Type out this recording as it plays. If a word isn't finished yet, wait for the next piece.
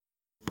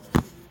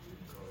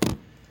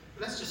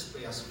Let's just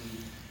pray as we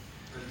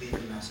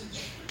continue the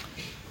message.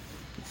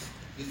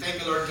 We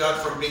thank you, Lord God,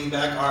 for bringing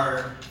back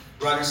our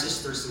brothers and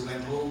sisters who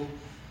went home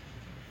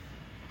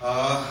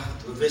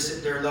to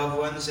visit their loved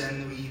ones,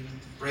 and we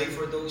pray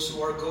for those who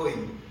are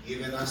going,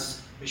 even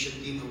as mission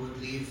team who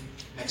would leave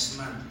next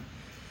month.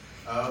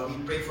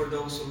 We pray for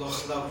those who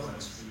lost loved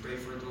ones. We pray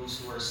for those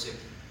who are sick.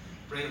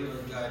 Pray,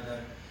 Lord God,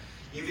 that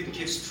you would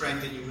give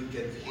strength and you would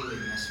get healing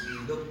as we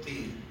look to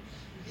you.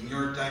 In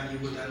your time, you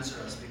would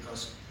answer us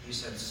because you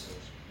said so.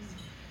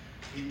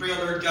 We pray,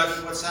 Lord God,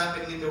 for what's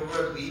happening in the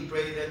world. We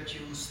pray that you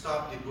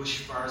stop the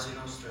bushfires in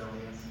Australia.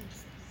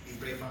 We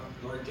pray,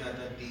 Lord God,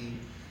 that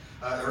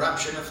the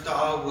eruption of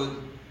Taal would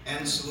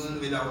end soon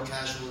without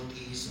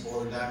casualties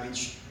or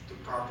damage to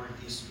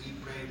properties. We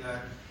pray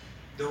that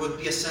there would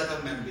be a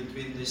settlement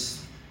between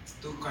these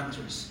two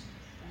countries.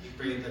 We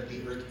pray that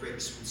the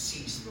earthquakes would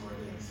cease, Lord.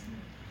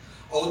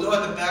 Although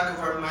at the back of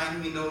our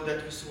mind we know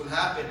that this will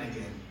happen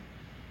again.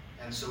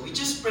 And so we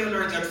just pray,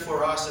 Lord God,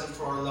 for us and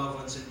for our loved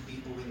ones and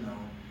people we know,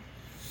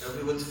 that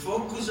we would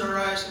focus our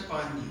eyes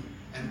upon you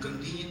and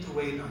continue to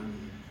wait on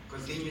you,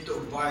 continue to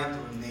abide, to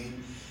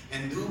remain,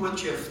 and do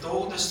what you have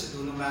told us to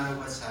do no matter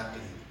what's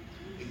happening.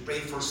 We pray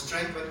for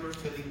strength when we're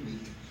feeling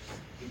weak.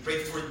 We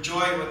pray for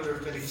joy when we're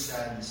feeling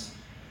sadness.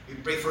 We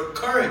pray for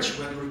courage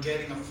when we're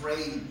getting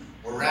afraid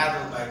or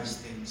rattled by these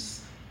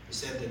things. We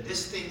said that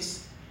these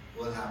things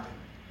will happen,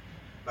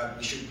 but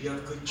we should be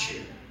of good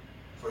cheer,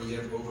 for you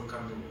have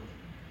overcome the world.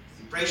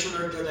 We praise you,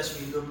 Lord God, as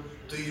we look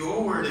to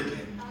your word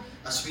again,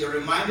 as we are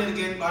reminded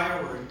again by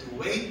our word to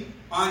wait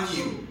on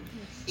you.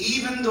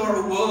 Even though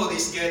our world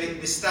is getting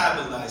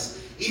destabilized,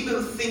 even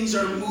though things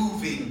are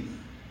moving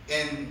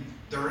in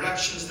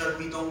directions that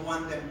we don't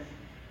want them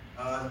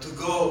to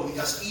go,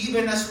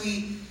 even as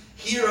we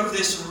hear of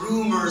these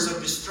rumors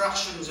of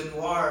destructions and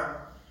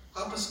war,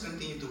 help us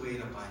continue to wait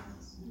upon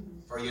you,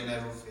 for you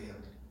never fail.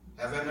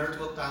 Heaven and earth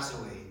will pass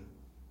away,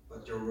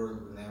 but your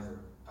word will never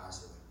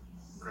pass away.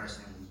 Christ's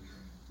name.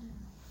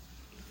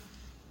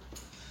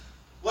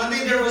 One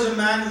day there was a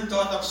man who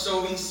thought of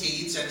sowing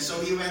seeds, and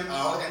so he went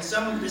out, and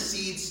some of the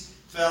seeds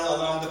fell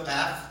along the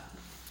path,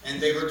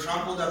 and they were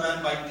trampled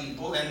upon by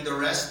people, and the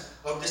rest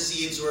of the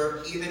seeds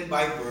were eaten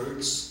by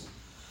birds.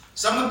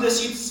 Some of the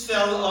seeds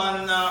fell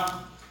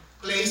on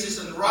places,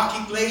 on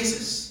rocky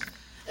places,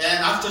 and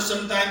after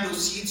some time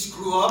those seeds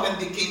grew up and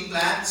became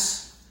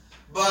plants,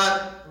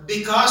 but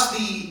because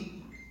the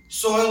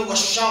soil was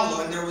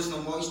shallow and there was no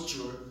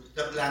moisture,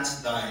 the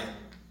plants died.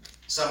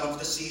 Some of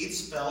the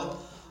seeds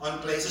fell on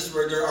places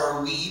where there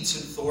are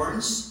weeds and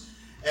thorns,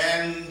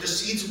 and the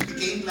seeds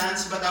became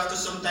plants, but after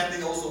some time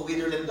they also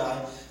withered and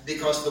died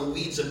because the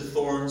weeds and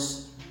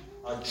thorns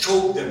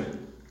choked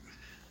them.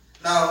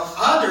 Now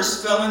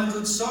others fell in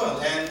good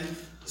soil, and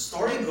the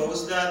story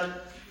goes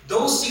that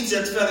those seeds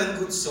that fell in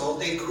good soil,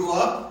 they grew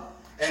up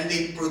and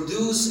they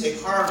produced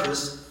a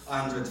harvest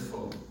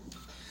 100-fold.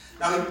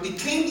 Now it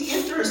became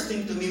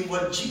interesting to me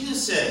what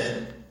Jesus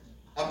said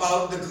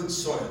about the good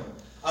soil,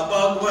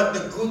 about what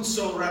the good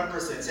soil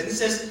represents. And he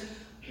says,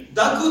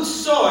 the good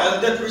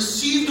soil that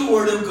received the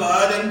word of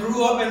God and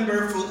grew up and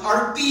bear fruit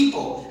are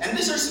people. And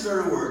these are his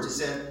very words.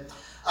 He said,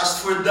 as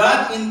for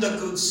that in the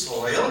good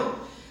soil,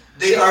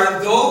 they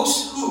are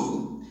those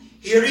who,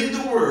 hearing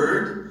the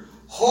word,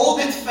 hold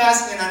it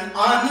fast in an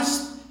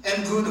honest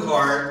and good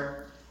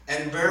heart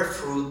and bear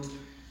fruit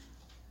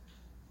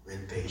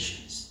with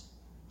patience.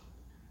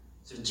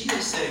 So Jesus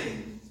is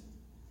saying,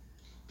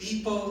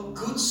 people,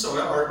 good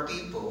soil are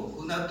people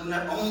who do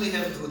not only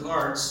have good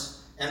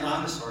hearts and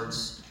honest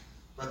hearts,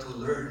 but who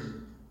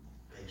learn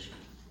patience.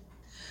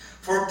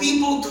 For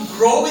people to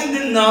grow in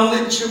the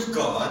knowledge of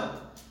God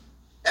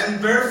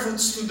and bear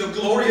fruits to the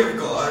glory of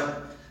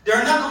God, they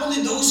are not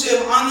only those who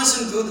have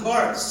honest and good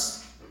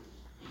hearts,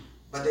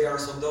 but they are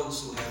also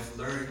those who have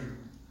learned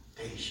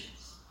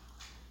patience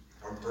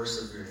or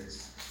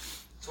perseverance.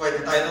 That's why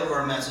the title of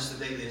our message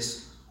today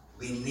is,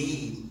 We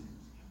Need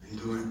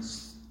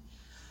Endurance.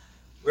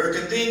 We're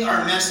continuing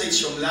our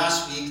message from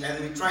last week,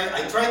 and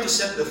I tried to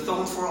set the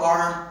tone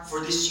for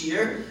this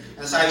year,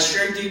 as I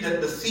shared to you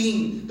that the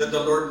theme that the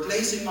Lord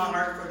placed in my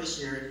heart for this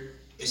year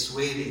is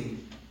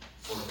waiting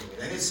for the Lord.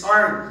 And it's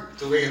hard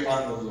to wait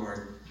upon the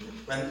Lord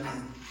when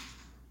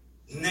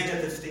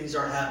negative things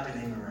are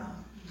happening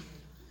around.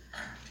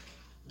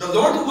 The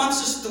Lord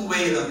wants us to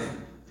wait on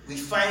Him. We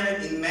find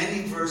it in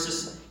many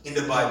verses in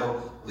the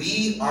Bible.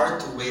 We are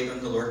to wait on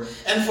the Lord.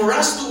 And for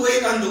us to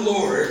wait on the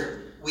Lord,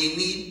 we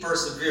need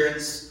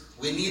perseverance,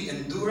 we need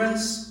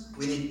endurance,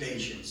 we need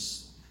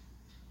patience.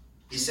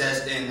 He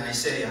says in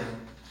Isaiah,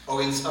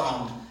 in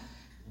Psalm,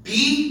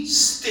 be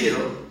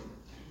still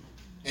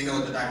and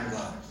know that I'm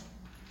God.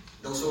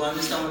 Those who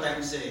understand what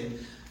I'm saying,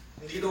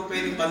 hindi daw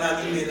pwedeng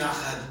palaging may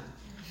lakad.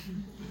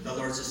 The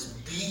Lord says,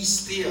 be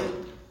still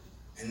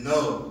and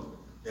know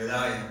that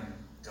I am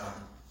God.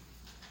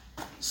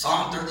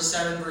 Psalm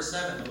 37 verse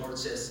 7, the Lord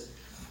says,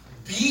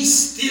 be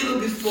still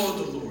before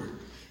the Lord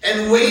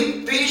and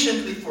wait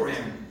patiently for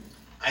Him.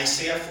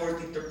 Isaiah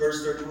 40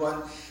 verse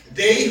 31,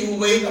 they who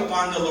wait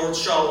upon the Lord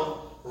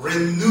shall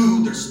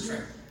renew their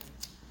strength.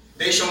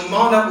 They shall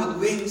mount up with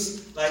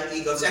wings like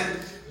eagles. And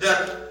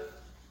the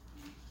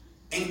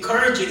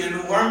encouraging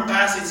and warm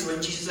passage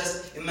when Jesus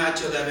says in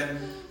Matthew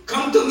 11,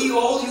 come to me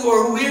all you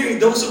are weary,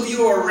 those of you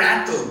who are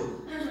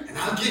rattled, and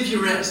I'll give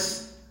you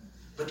rest.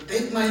 But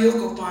take my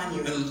yoke upon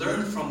you and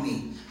learn from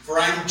me. For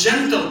I am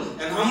gentle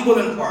and humble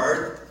in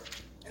heart,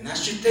 and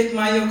as you take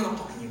my yoke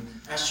upon you,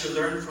 as you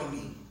learn from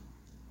me,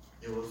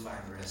 you will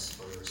find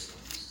rest for your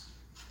souls.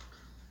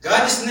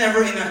 God is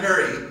never in a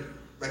hurry,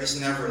 but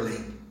He's never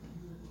late.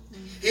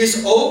 He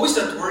is always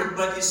at work,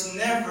 but He's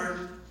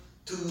never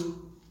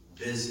too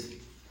busy.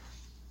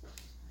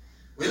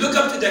 We look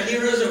up to the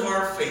heroes of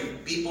our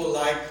faith, people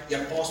like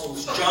the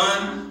Apostles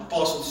John,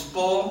 Apostles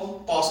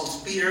Paul,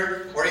 Apostles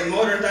Peter, or in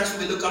modern times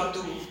we look up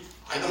to,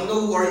 I don't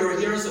know who are your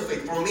heroes of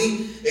faith. For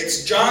me,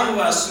 it's John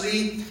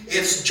Wesley,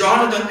 it's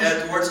Jonathan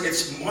Edwards,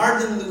 it's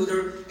Martin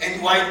Luther, and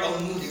Dwight L.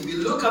 Moody. We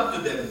look up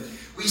to them.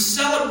 We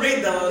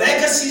celebrate the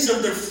legacies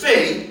of their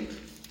faith,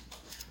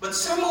 but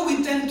somehow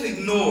we tend to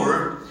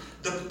ignore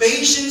the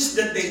patience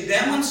that they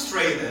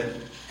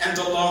demonstrated and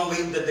the long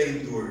wait that they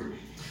endured.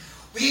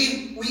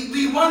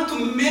 We want to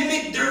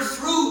mimic their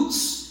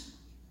fruits,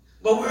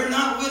 but we're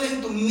not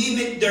willing to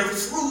mimic their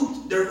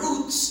fruit, their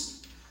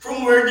roots,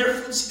 from where their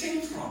fruits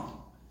came from.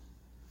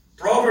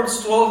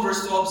 Proverbs 12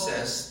 verse 12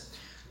 says,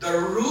 the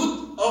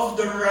root of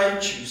the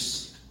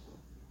righteous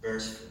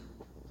bears fruit.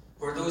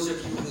 For those of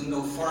you who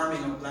know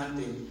farming or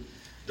planting,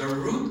 the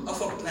root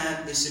of a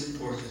plant is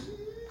important.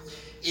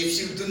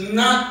 If you do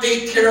not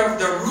take care of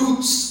the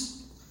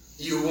roots,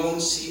 you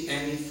won't see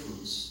any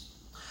fruits.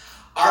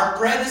 Our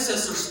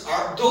predecessors,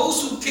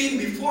 those who came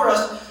before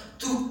us,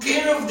 took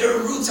care of their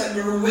roots and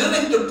were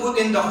willing to put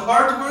in the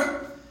hard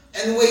work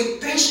and wait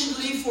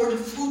patiently for the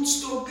fruits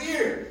to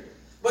appear.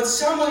 But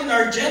somehow in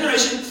our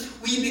generation,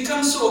 we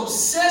become so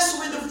obsessed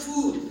with the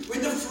food,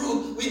 with the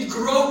fruit, with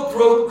growth,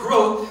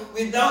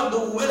 without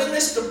the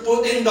willingness to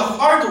put in the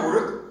hard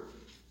work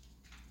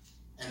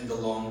and the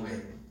long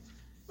way.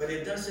 But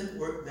it doesn't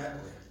work that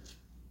way.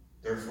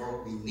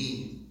 Therefore, we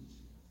need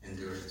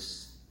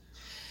endurance.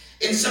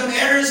 In some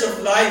areas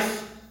of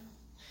life,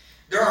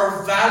 there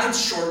are valid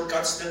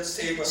shortcuts that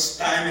save us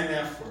time and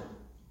effort.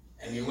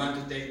 And you want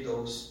to take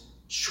those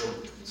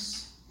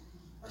shortcuts.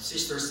 My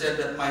sister said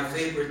that my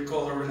favorite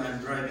color when I'm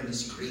driving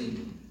is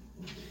green.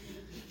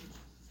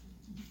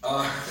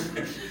 But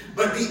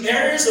the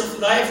areas of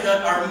life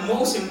that are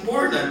most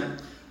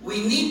important,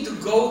 we need to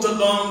go the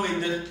long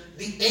way,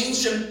 the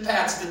ancient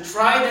paths, the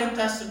tried and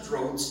tested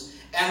roads,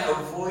 and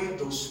avoid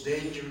those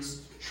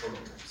dangerous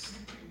shortcuts.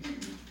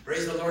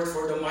 Praise the Lord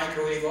for the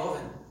microwave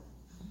oven.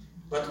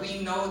 But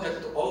we know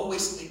that to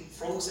always eat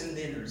frozen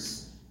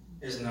dinners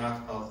is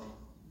not healthy.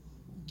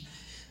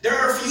 There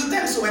are a few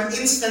times when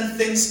instant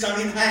things come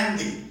in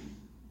handy.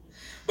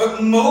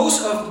 But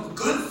most of the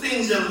good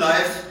things in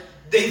life,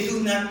 they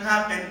do not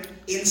happen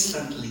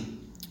instantly.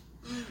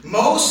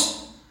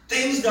 Most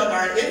things that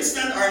are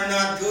instant are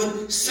not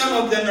good. Some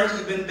of them are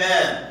even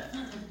bad.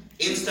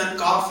 Instant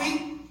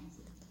coffee.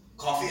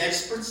 Coffee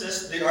expert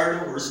says they are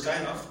the worst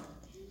kind of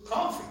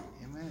coffee.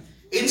 Amen.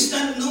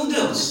 Instant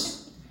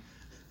noodles.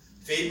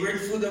 Favorite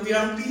food of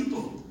young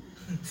people.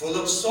 Full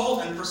of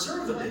salt and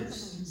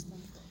preservatives.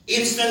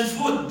 Instant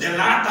food.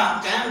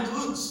 Delata, canned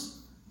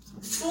goods.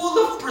 Full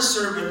of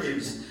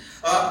preservatives.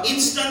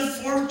 Instant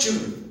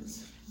fortune.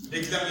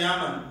 Biglang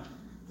yaman.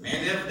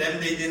 Many of them,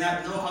 they did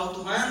not know how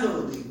to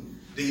handle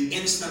the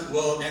instant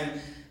world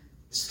and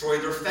destroy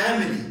their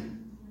family.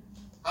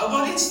 How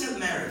about instant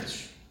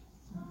marriage?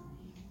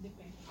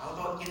 How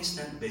about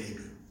instant baby?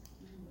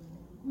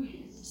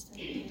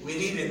 We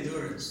need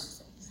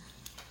endurance.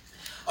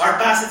 Our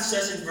passage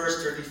says in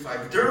verse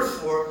 35,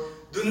 therefore,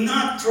 do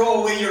not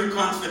throw away your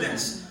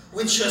confidence,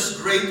 which has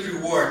great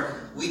reward.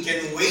 We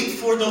can wait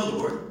for the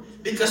Lord,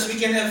 because we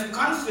can have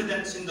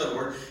confidence in the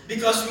Lord,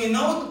 because we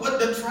know what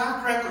the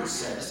track record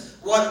says,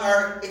 what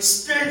our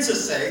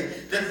experiences say,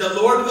 that the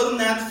Lord will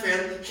not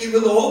fail. He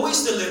will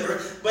always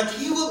deliver, but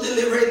He will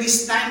deliver in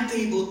His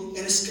timetable,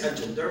 in His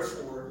schedule.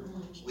 Therefore,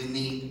 we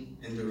need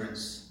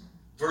endurance.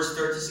 Verse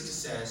 36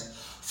 says,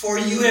 for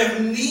you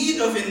have need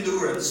of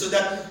endurance, so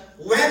that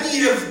when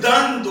you have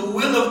done the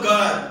will of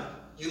God,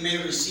 you may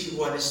receive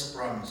what is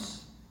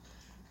promised.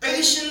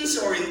 Patience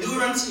or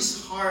endurance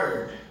is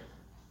hard.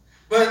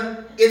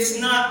 But it's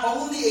not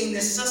only a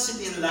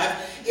necessity in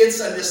life,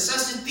 it's a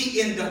necessity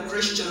in the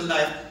Christian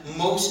life,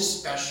 most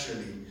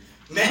especially.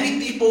 Many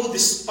people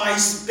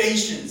despise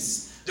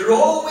patience. They're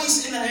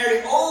always in a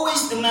hurry,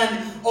 always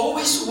demanding,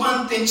 always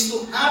want things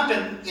to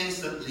happen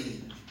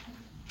instantly.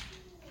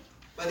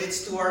 But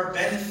it's to our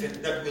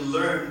benefit that we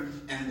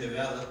learn and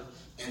develop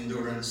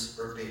endurance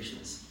or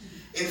patience.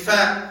 In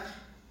fact,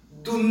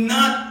 do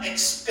not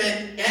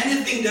expect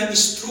anything that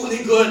is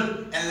truly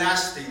good and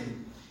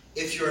lasting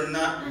if you're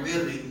not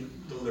willing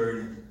to learn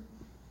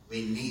it.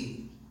 We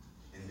need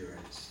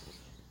endurance.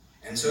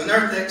 And so in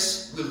our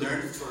text, we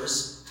learn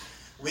first,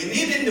 we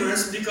need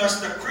endurance because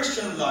the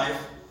Christian life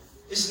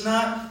is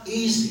not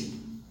easy.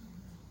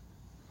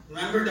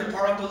 Remember the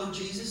parable of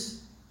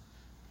Jesus?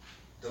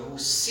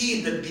 those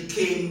seed that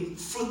became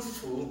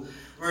fruitful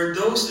were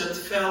those that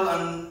fell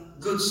on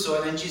good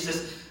soil. And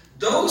Jesus,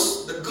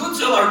 the good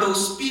soil are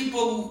those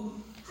people who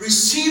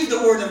receive the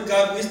word of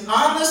God with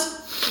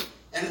honest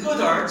and good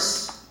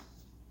hearts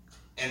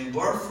and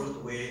bore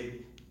fruit with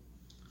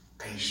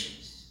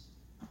patience.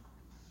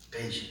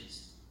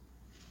 Patience.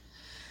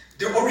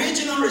 The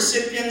original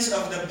recipients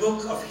of the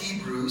book of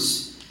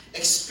Hebrews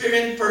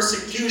experienced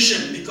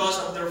persecution because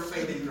of their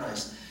faith in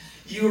Christ.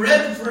 You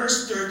read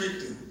verse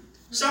 32.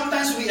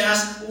 Sometimes we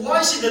ask,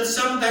 why is it that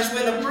sometimes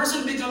when a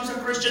person becomes a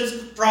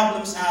Christian,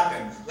 problems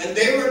happen? When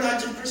they were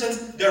not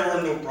Christians, there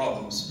were no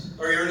problems.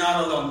 Or you're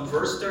not alone.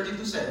 Verse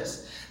 32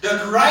 says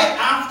that right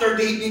after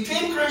they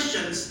became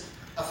Christians,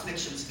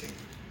 afflictions came.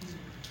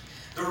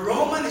 The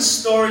Roman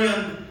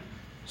historian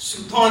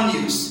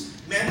Suetonius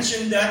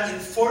mentioned that in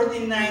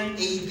 49 AD,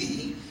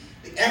 the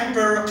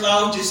Emperor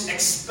Claudius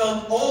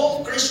expelled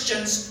all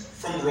Christians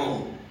from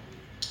Rome.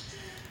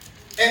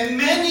 And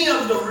many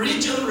of the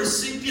original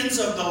recipients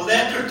of the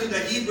letter to the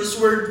Hebrews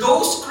were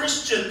those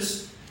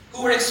Christians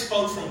who were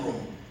expelled from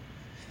Rome.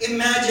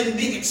 Imagine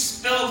being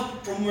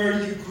expelled from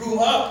where you grew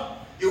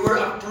up. You were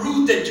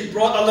uprooted, you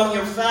brought along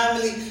your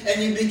family,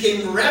 and you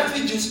became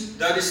refugees.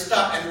 That is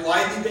tough. And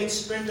why did they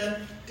experience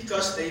that?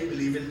 Because they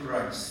believe in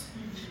Christ.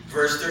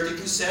 Verse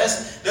 32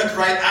 says that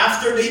right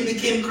after they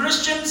became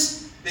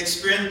Christians, they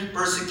experienced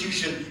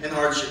persecution and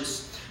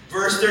hardships.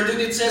 Verse 32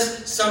 it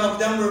says some of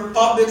them were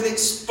publicly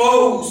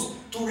exposed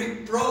to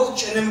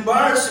reproach and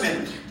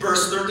embarrassment.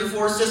 Verse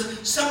 34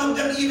 says some of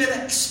them even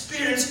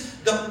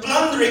experienced the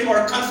plundering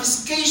or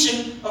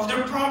confiscation of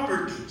their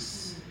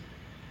properties.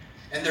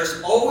 And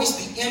there's always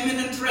the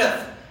imminent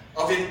threat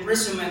of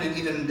imprisonment and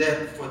even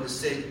death for the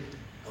sake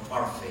of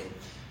our faith.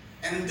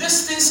 And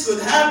these things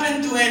could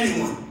happen to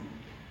anyone.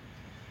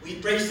 We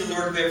praise the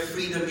Lord, we have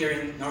freedom here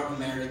in North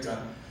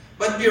America.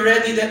 But be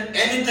ready that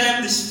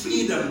anytime this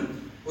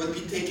freedom will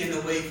be taken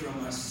away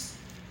from us.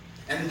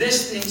 And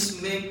these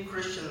things make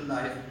Christian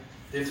life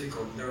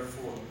difficult.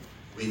 Therefore,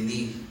 we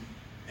need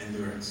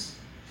endurance.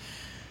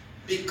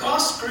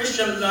 Because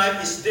Christian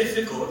life is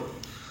difficult,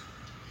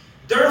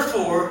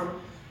 therefore,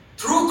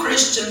 true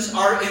Christians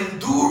are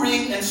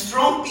enduring and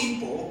strong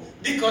people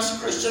because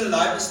Christian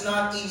life is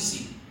not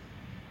easy.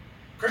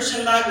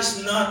 Christian life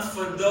is not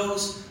for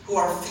those who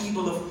are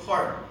feeble of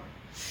heart.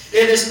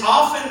 It is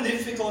often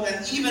difficult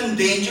and even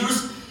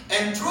dangerous.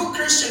 And true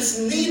Christians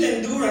need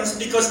endurance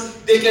because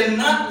they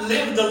cannot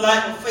live the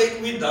life of faith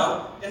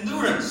without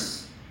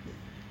endurance.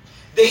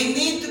 They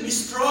need to be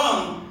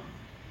strong.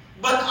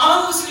 But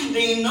honestly,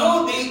 they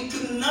know they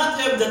could not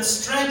have that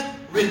strength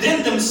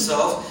within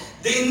themselves.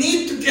 They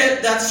need to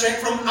get that strength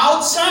from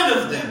outside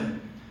of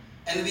them.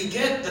 And we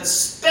get that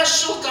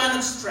special kind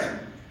of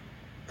strength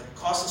that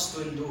causes us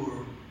to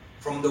endure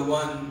from the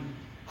one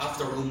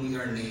after whom we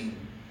are named,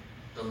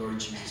 the Lord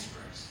Jesus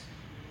Christ.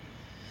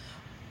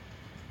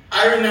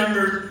 I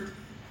remember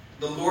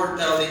the Lord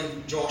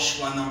telling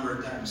Joshua a number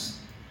of times,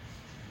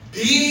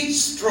 be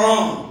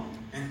strong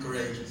and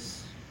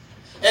courageous.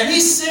 And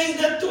He's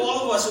saying that to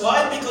all of us.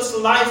 Why? Because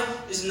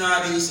life is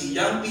not easy.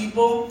 Young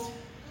people,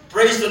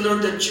 praise the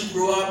Lord that you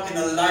grew up in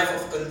a life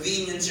of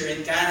convenience here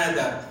in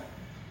Canada.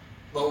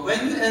 But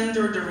when you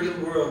enter the real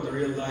world, the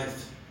real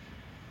life,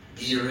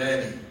 be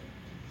ready.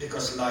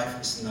 Because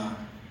life is not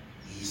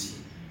easy.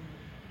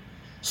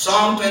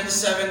 Psalm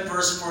 27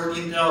 verse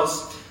 14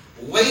 tells,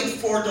 wait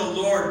for the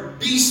Lord,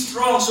 be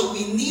strong. So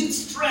we need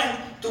strength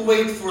to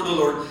wait for the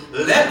Lord.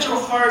 Let your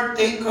heart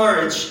take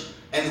courage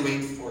and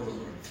wait for the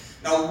Lord.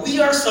 Now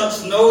we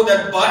ourselves know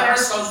that by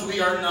ourselves we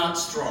are not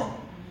strong.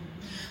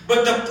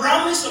 But the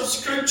promise of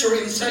Scripture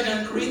in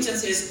 2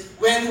 Corinthians is,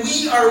 when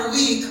we are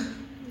weak,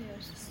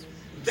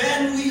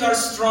 then we are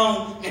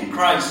strong in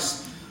Christ.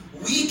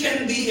 We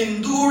can be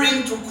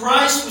enduring to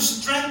Christ who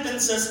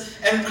strengthens us.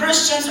 And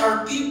Christians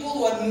are people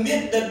who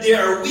admit that they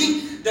are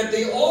weak, that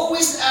they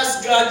always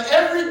ask God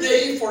every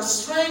day for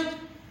strength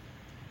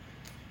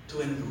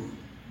to endure.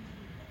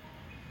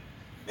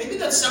 Maybe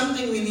that's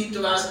something we need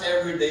to ask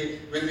every day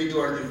when we do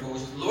our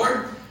devotion.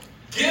 Lord,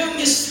 give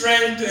me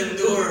strength to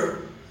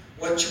endure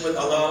what you would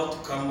allow to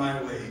come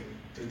my way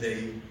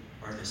today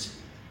or this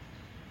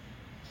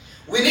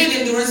week. We need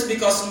endurance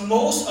because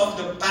most of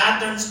the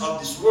patterns of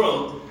this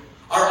world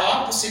are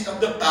opposite of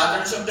the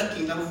patterns of the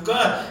kingdom of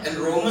God. And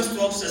Romans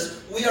 12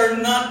 says, we are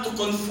not to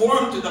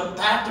conform to the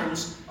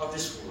patterns of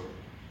this world.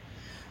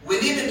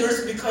 We need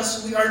endurance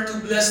because we are to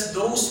bless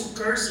those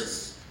who curse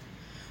us.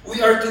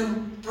 We are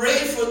to pray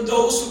for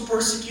those who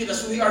persecute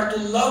us. We are to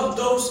love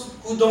those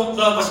who don't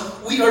love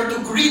us. We are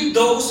to greet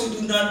those who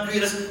do not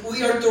greet us.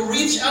 We are to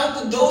reach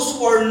out to those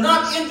who are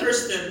not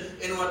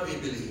interested in what we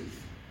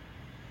believe.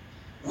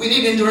 We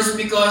need endurance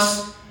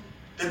because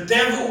the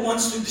devil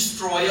wants to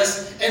destroy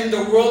us and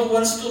the world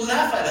wants to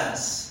laugh at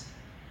us.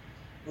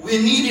 We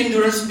need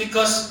endurance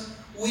because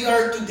we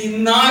are to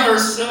deny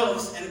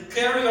ourselves and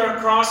carry our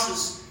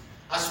crosses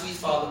as we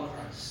follow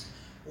Christ.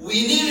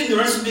 We need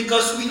endurance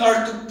because we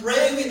are to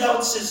pray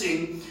without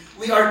ceasing.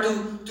 We are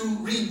to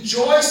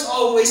rejoice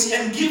always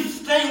and give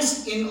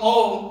thanks in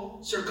all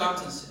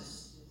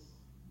circumstances.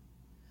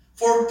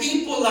 For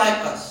people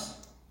like us,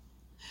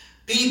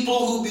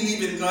 people who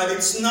believe in God,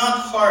 it's not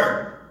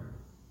hard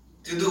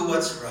to do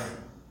what's right.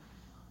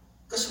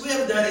 Because we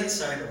have that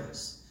inside of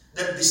us,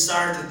 that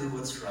desire to do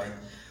what's right.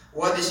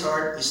 What is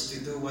hard is to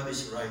do what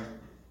is right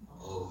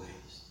always.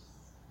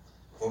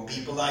 For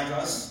people like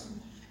us,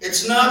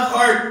 it's not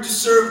hard to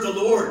serve the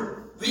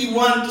Lord. We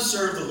want to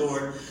serve the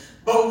Lord.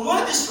 But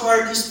what is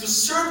hard is to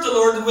serve the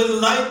Lord when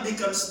life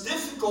becomes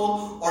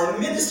difficult, or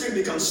ministry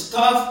becomes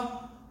tough,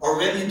 or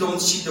when you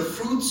don't see the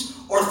fruits,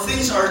 or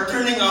things are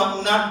turning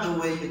out not the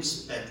way you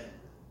expect.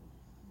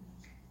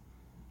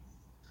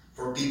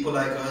 For people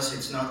like us,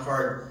 it's not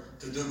hard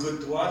to do good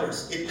to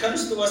others. It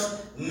comes to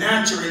us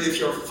naturally if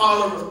you're a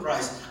follower of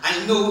Christ.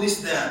 I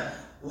noticed that.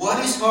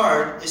 What is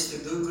hard is to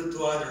do good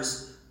to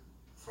others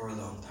for a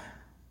long time,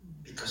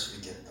 because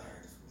we get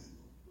tired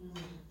of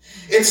it.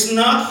 It's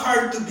not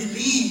hard to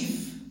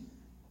believe.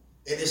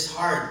 It is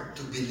hard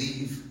to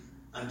believe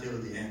until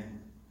the end.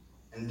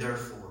 And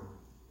therefore,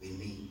 we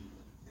need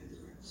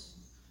endurance.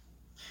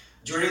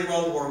 During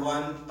World War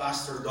I,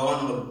 Pastor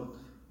Donald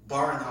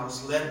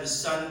Barnhouse led the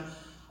son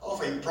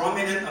of a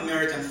prominent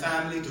American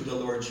family to the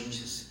Lord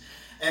Jesus.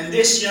 And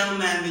this young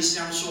man, this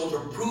young soldier,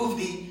 proved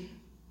the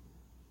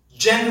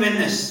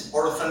genuineness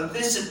or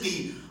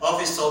authenticity of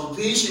his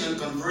salvation and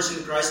conversion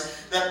to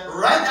Christ, that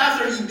right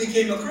after he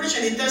became a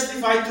Christian, he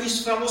testified to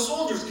his fellow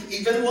soldiers.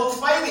 Even while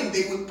fighting,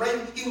 he would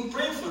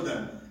pray for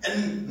them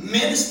and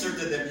minister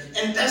to them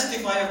and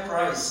testify of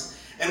Christ.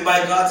 And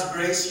by God's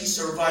grace, he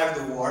survived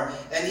the war,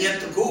 and he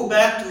had to go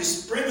back to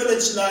his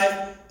privileged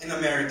life in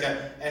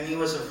America, and he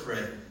was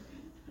afraid.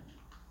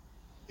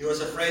 He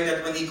was afraid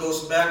that when he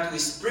goes back to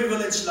his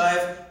privileged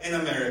life in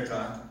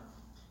America,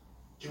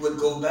 he would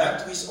go back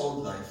to his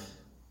old life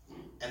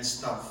and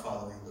stop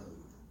following the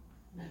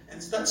Lord.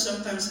 And that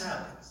sometimes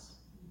happens.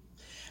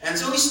 And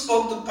so he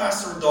spoke to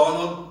Pastor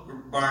Donald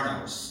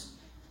Barnhouse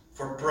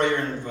for prayer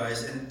and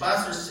advice. And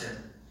Pastor said,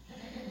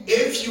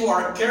 if you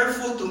are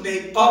careful to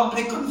make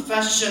public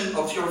confession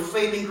of your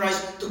faith in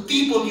Christ to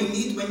people you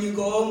meet when you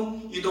go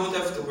home, you don't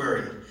have to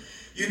worry.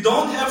 You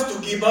don't have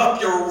to give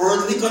up your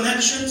worldly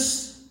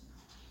connections.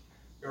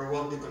 Your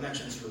worldly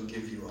connections will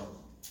give you up.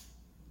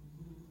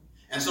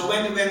 And so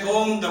when he went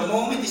home, the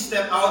moment he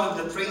stepped out of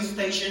the train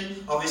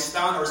station of his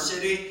town or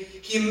city,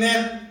 he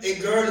met a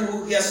girl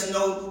who he has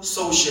known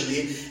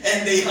socially.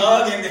 And they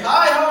hug and they,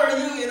 hi, how are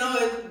you? You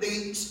know,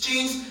 they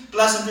exchanged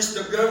pleasantries.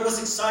 The girl was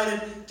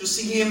excited to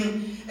see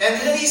him. And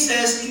then he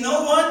says, you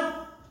know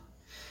what?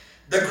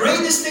 The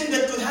greatest thing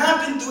that could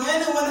happen to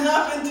anyone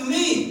happened to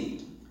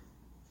me.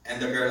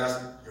 And the girl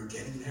asked, you're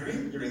getting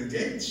married? You're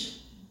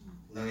engaged?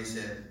 No, he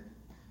said,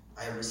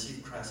 I have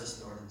received Christ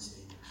as Lord and Savior.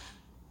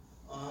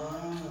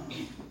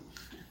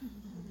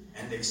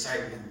 And the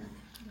excitement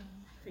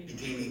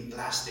became a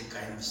plastic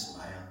kind of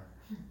smile.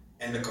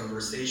 And the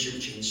conversation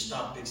changed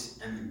topics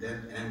and it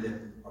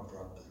ended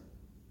abruptly.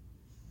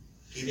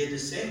 He did the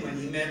same when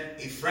he met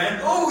a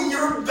friend. Oh,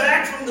 you're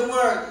back from the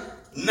war.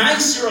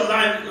 Nice you're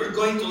alive. We're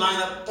going to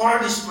line up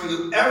parties for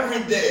you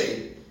every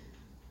day.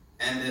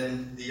 And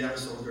then the young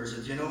soldier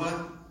said, you know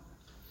what?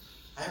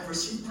 I have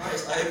received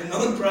Christ. I have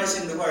known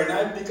Christ in the war and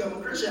I've become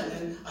a Christian.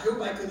 And I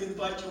hope I could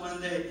invite you one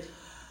day.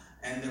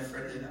 And the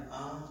friend did,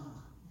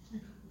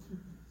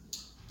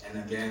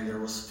 And again, there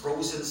was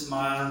frozen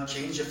smile,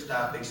 change of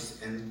topics,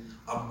 and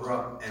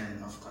abrupt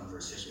end of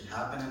conversation. It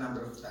happened a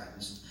number of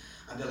times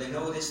until he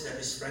noticed that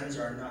his friends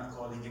are not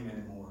calling him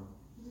anymore.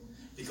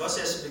 Because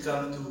he has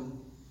become too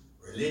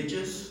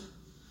religious,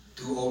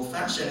 too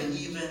old-fashioned, and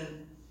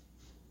even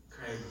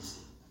crazy.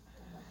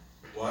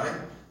 Why?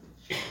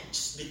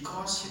 Just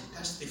because he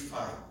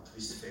testified to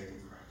his faith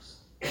in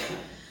Christ.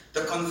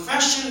 The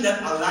confession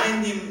that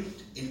aligned him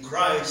in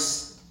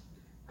Christ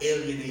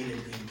alienated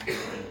him from the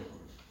Lord.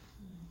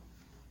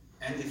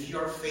 And if you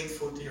are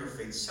faithful to your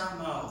faith,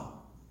 somehow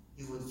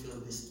you would feel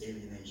this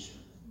alienation.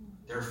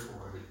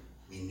 Therefore,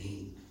 we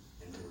need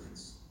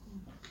endurance.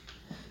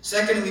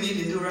 Second, we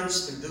need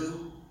endurance to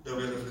do the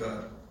will of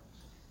God.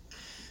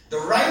 The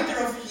writer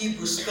of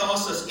Hebrews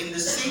tells us in the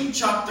same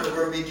chapter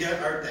where we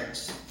get our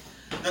text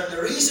that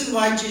the reason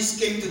why Jesus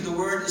came to the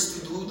world is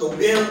to do the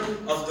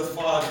will of the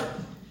Father.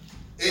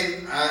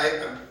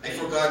 I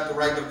forgot to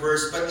write the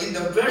verse, but in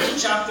the very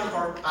chapter of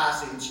our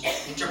passage,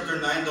 in chapter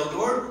 9, the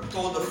Lord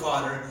told the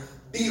Father,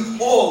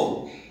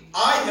 behold,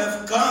 I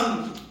have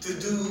come to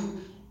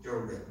do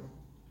your will.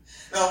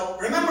 Now,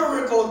 remember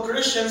we're called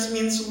Christians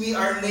means we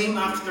are named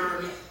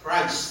after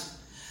Christ.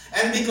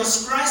 And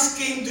because Christ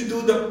came to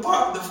do the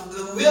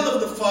will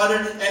of the Father,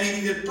 and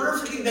He did it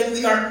perfectly, then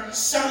we are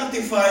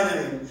sanctified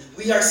in Him.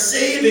 We are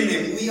saved in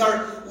Him.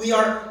 We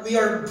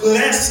are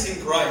blessed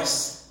in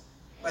Christ.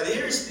 But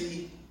here's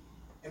the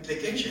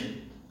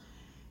implication.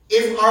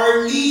 If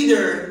our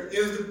leader,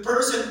 if the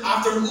person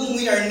after whom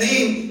we are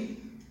named,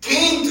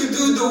 came to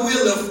do the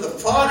will of the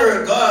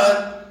Father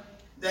God,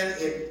 then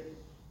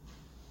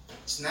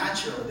it's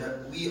natural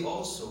that we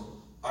also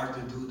are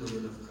to do the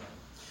will of God.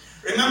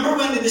 Remember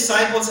when the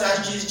disciples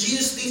asked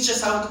Jesus, teach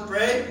us how to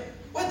pray?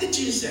 What did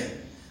Jesus say?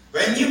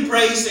 When you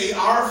pray, say,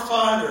 Our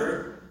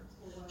Father.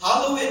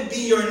 hallowed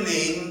be your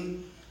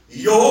name,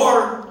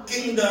 your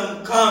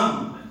kingdom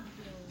come,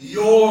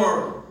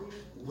 your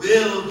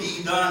will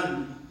be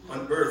done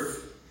on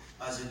earth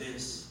as it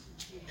is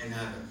in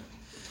heaven.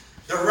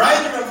 The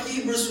writer of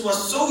Hebrews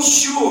was so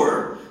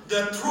sure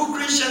that true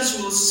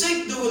Christians will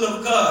seek the will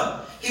of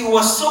God. He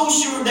was so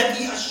sure that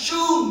he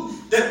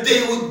assumed that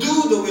they would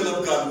do the will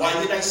of God. Why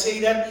did I say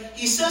that?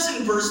 He says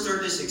in verse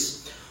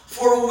 36,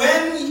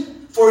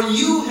 For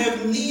you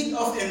have need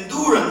of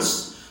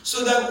endurance,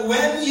 so that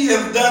when you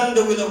have done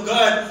the will of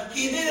God,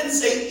 he didn't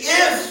say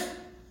if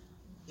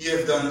you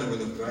have done the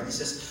will of God. He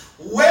says,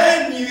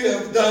 when you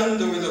have done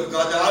the will of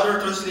God. The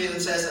other translation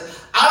says,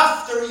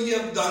 after you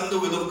have done the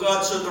will of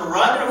God. So the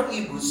writer of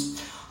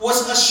Hebrews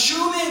was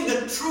assuming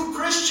that true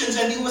Christians,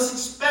 and he was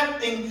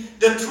expecting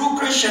that true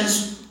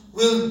Christians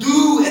will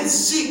do and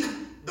seek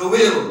the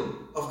will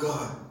of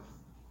God.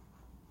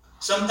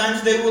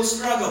 Sometimes they will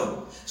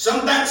struggle.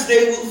 Sometimes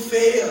they will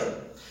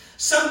fail.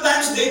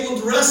 Sometimes they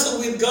would wrestle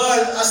with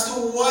God as to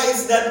why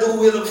is that the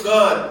will of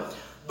God.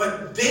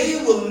 But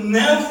they will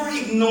never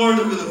ignore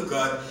the will of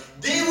God.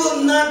 They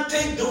will not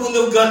take the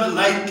will of God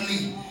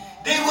lightly.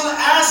 They will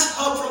ask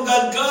help from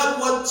God. God,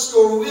 what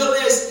your will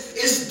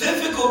is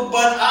difficult,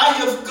 but I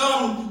have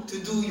come to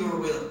do your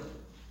will.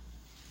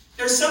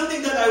 There's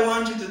something that I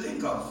want you to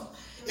think of.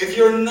 If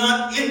you're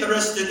not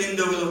interested in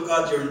the will of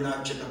God, you're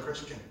not yet a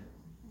Christian.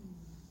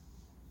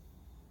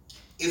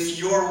 If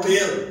your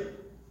will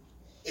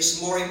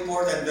is more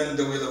important than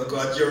the will of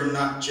God, you're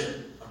not yet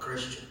a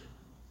Christian.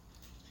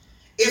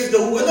 If the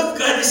will of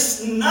God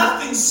is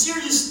nothing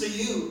serious to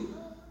you,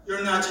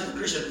 you're not yet a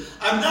Christian.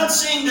 I'm not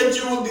saying that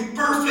you will be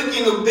perfect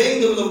in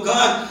obeying the will of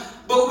God,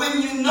 but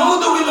when you know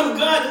the will of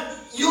God,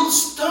 you'll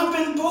stop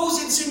and pause.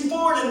 It's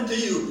important to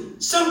you.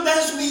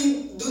 Sometimes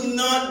we do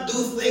not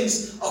do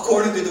things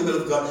according to the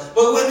will of God.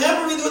 But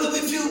whenever we do that, we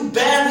feel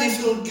bad, we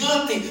feel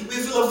guilty, we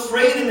feel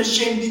afraid and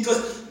ashamed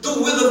because the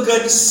will of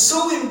God is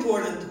so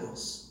important to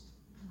us.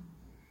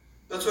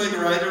 That's why the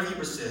writer of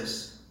Hebrews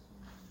says,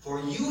 for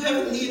you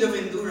have need of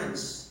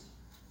endurance,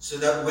 so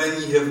that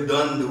when you have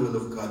done the will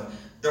of God.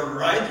 The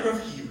writer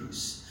of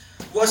Hebrews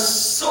was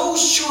so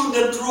sure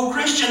that true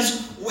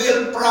Christians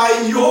will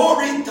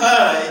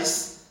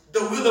prioritize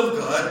the will of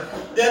God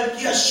that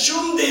he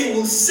assumed they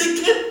will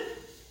seek it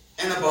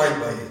and abide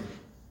by it.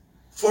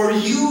 For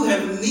you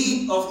have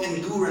need of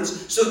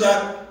endurance, so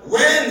that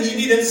when,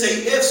 he didn't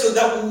say if, so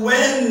that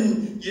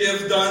when you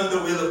have done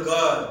the will of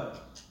God.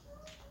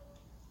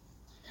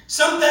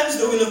 Sometimes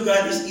the will of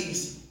God is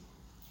easy,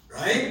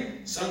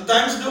 right?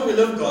 Sometimes the will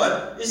of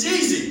God is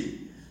easy.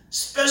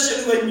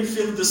 Especially when you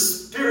feel the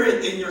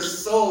Spirit in your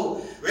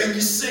soul. When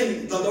you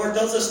sing, the Lord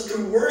tells us to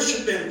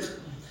worship Him.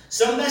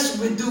 Sometimes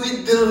we do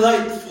it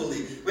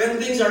delightfully. When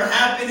things are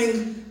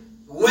happening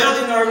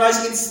well in our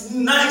lives, it's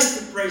nice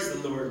to praise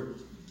the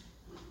Lord.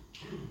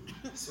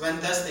 So when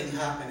testing is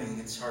happening,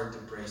 it's hard to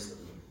praise the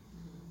Lord.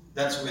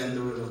 That's when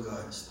the will of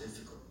God is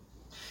difficult.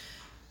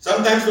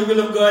 Sometimes the will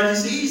of God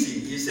is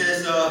easy. He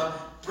says,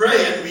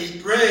 pray, and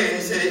we pray, and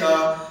He says,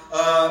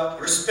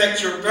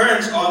 respect your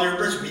parents, honor your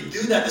parents. We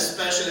do that,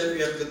 especially if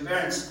we have good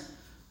parents.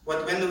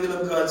 But when the will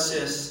of God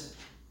says,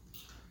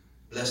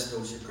 bless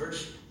those who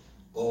curse you.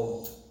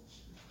 Oh.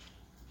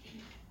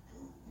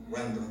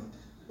 When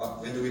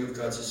the will of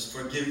God says,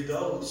 forgive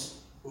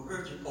those who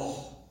hurt you.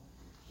 Oh.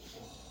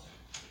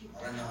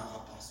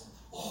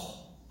 Oh.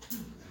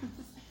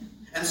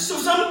 And so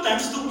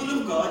sometimes the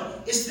will of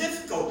God is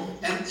difficult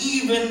and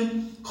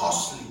even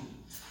costly.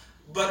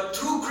 But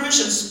true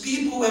Christians,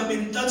 people who have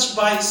been touched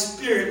by His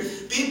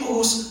Spirit, people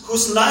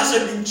whose lives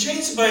have been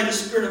changed by the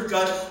Spirit of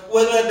God,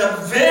 will at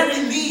the very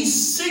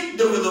least seek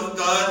the will of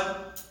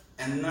God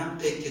and not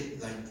take it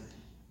lightly.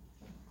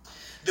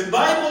 The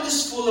Bible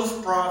is full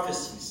of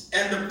prophecies,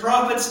 and the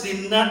prophets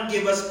did not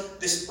give us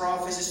these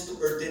prophecies to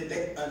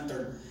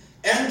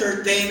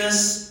entertain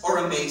us or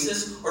amaze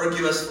us or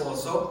give us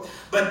false hope,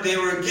 but they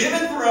were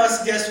given for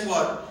us, guess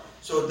what?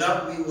 So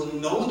that we will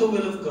know the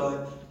will of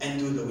God and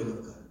do the will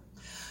of God.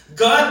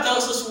 God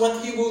tells us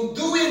what He will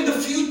do in the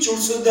future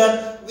so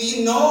that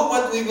we know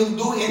what we will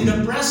do in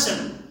the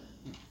present.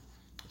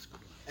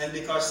 And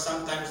because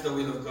sometimes the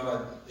will of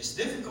God is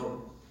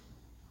difficult,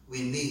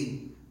 we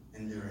need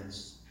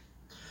endurance.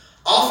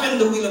 Often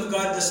the will of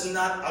God does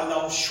not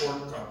allow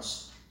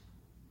shortcuts.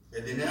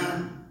 It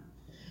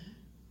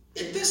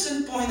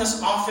doesn't point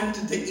us often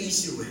to the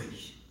easy way,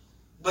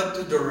 but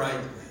to the right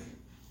way.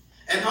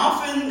 And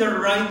often the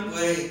right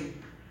way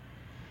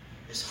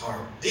is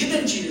hard.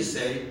 Didn't Jesus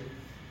say,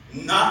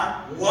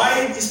 not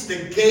wide is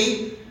the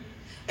gate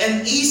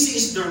and easy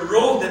is the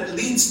road that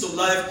leads to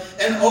life,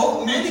 and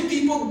many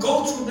people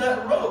go through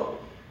that road.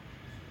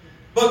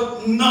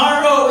 But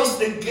narrow is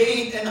the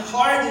gate and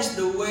hard is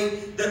the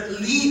way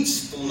that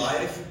leads to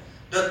life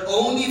that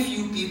only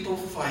few people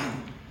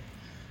find.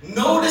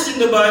 Notice in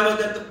the Bible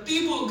that the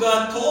people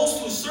God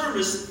calls to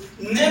service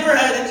never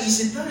had an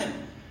easy time.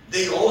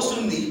 They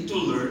also need to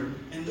learn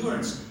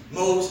endurance.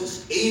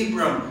 Moses,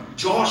 Abram,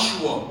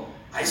 Joshua,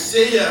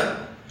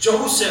 Isaiah,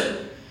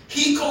 Joseph.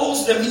 He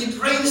calls them, He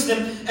trains them,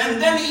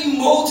 and then He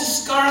molds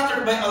His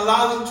character by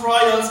allowing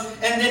trials,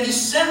 and then He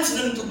sends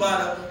them to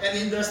battle, and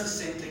He does the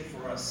same thing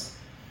for us.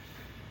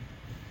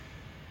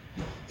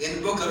 In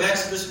the book of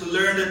Exodus, we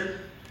learn that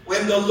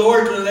when the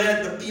Lord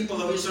led the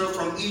people of Israel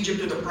from Egypt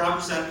to the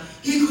promised land,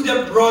 He could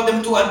have brought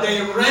them to a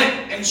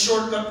direct and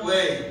shortcut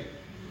way.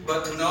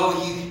 But no,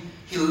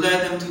 He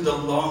led them to the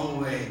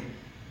long way.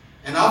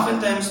 And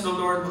oftentimes the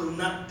Lord will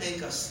not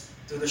take us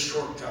to the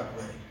shortcut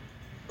way,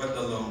 but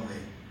the long way.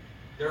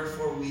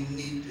 Therefore, we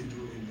need to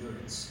do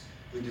endurance.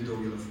 We do the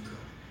will of God.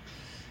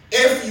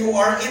 If you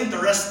are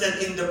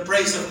interested in the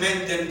praise of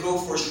men, then go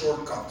for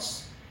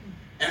shortcuts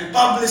and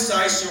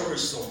publicize your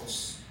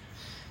results.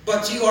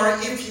 But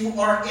if you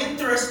are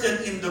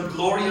interested in the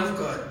glory of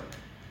God,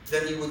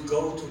 then you would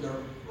go to the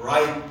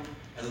right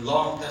and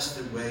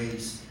long-tested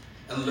ways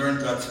and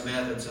learn God's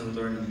methods and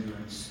learn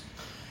endurance.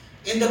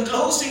 In the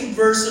closing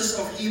verses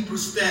of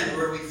Hebrews 10,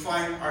 where we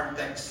find our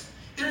text,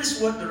 here is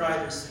what the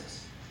writer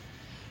says.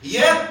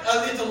 Yet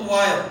a little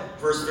while,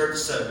 verse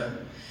 37,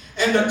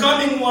 and the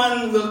coming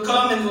one will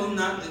come and will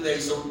not delay.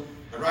 So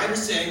the writer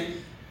is saying,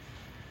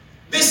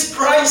 this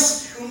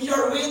Christ whom you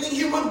are waiting,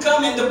 He would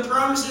come, and the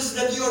promises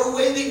that you are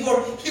waiting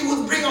for, He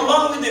would bring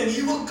along with Him.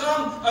 He will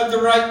come at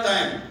the right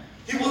time.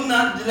 He will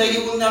not delay. He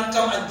will not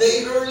come a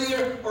day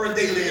earlier or a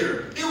day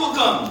later. He will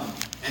come.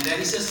 And then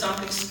He says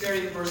something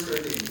scary in verse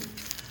 13.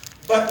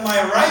 But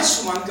my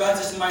righteous one, God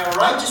says, my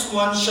righteous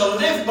one shall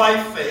live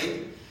by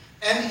faith,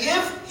 and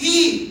if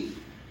he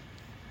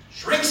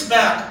shrinks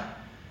back,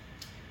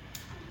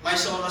 my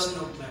soul has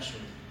no pleasure.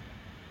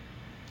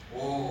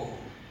 Oh.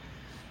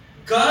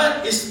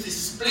 God is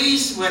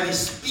displeased when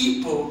His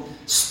people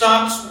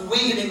stops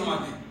waiting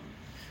on Him.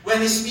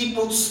 When His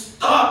people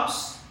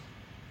stops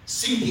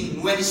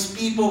seeking. When His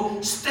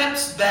people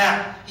steps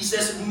back. He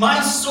says, my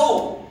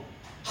soul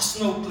has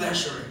no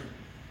pleasure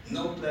in it.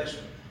 No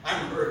pleasure.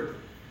 I'm hurt.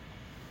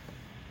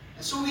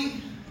 And so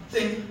we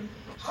think,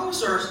 how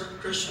is our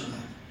Christian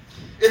life?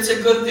 It's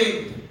a good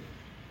thing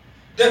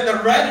that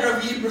the writer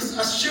of Hebrews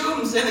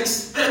assumes and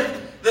expects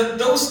that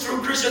those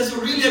true Christians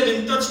who really have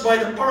been touched by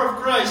the power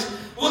of Christ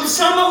will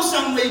somehow,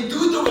 some way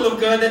do the will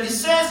of God. And He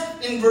says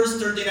in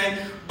verse 39,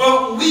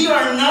 but we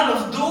are not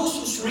of those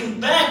who shrink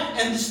back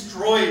and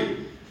destroy,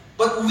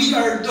 but we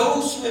are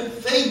those who have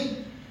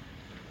faith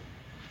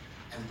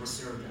and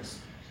preserve themselves.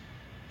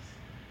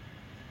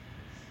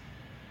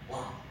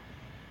 Wow.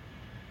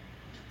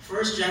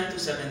 1 John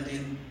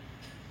 2:17,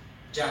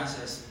 John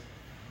says,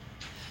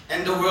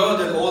 and the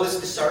world and all its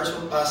desires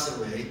will pass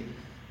away,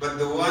 but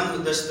the one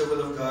who does the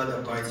will of God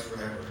abides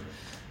forever.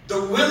 The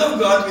will of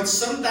God, which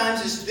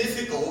sometimes is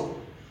difficult,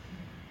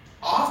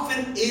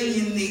 often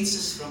alienates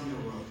us from the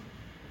world.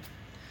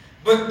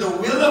 But the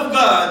will of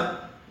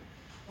God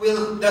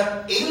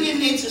that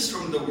alienates us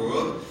from the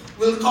world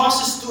will cause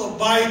us to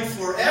abide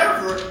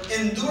forever,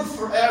 endure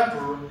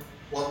forever,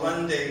 while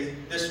one day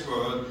this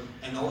world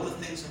and all the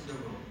things of the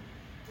world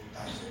will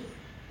pass away.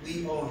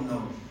 We all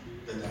know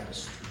that that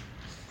is true.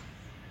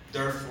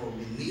 Therefore,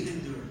 we need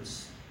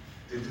endurance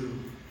to do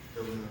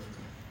the will of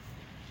God.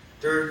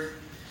 Third,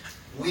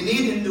 we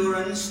need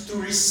endurance to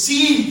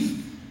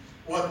receive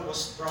what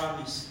was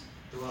promised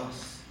to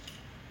us.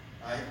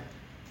 Right?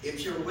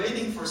 If you're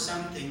waiting for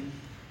something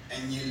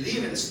and you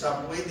leave and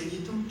stop waiting, you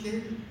don't get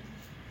it.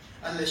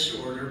 Unless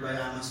you order by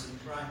Amazon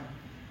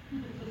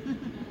Prime.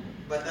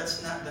 But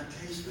that's not the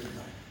case with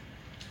God.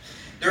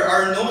 There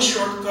are no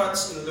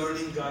shortcuts in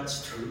learning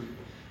God's truth.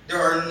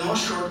 There are no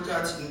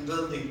shortcuts in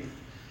building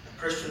a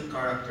Christian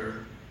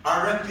character.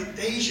 Our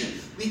reputation,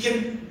 we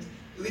can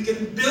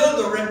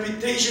build a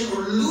reputation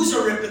or lose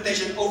a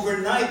reputation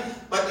overnight,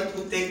 but it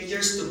will take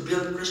years to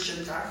build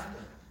Christian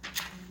character.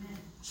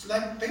 It's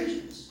like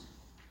patience.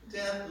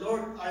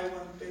 Lord, I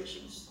want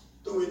patience.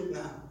 Do it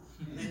now.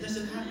 And it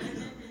doesn't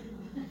happen.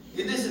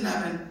 It doesn't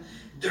happen.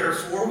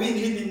 Therefore, we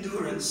need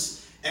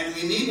endurance, and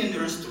we need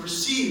endurance to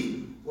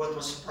receive what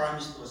was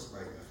promised to us by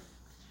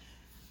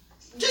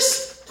God.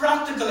 Just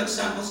practical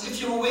examples.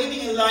 If you're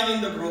waiting in line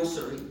in the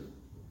grocery,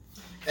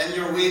 and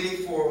you're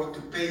waiting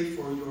to pay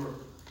for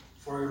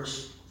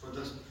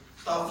the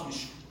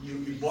stuff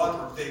you bought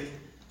or paid,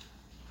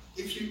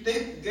 if you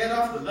get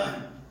off the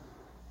line,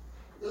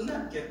 you'll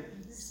not get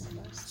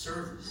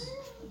service.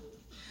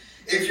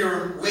 If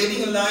you're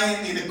waiting in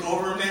line in the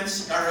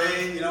government's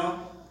RA,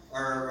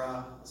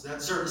 or what's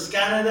that, Service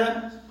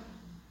Canada,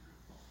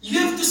 you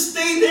have to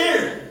stay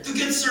there to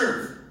get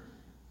served.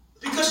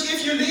 Because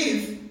if you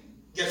leave,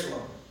 guess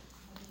what?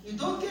 You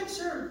don't get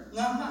served.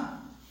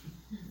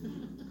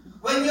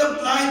 When you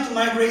apply to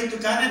migrate to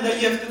Canada,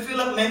 you have to fill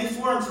up many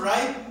forms,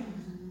 right?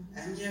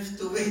 And you have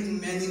to wait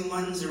many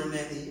months or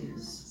many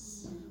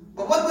years.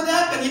 But what would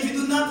happen if you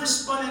do not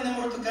respond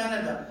anymore to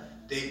Canada?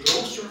 They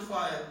close your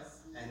file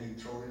and you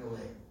throw it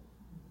away.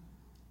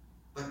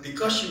 But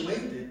because you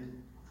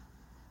waited,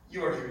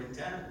 you are here in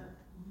Canada.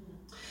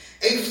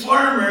 A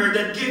farmer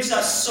that gives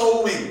up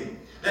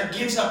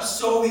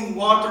sowing,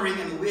 watering,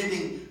 and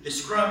weeding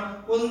his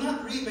crop will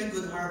not reap a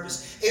good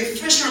harvest. A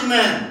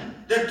fisherman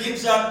that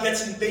gives up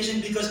gets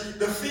impatient because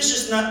the fish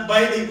is not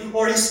biting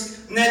or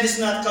his net is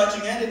not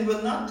catching and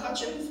will not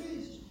catch any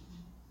fish.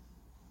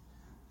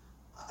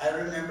 I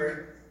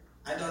remember,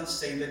 I don't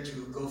say that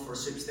you go for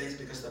sweepstakes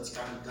because that's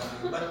kind of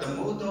coming, but the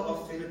motto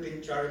of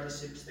Philippine charity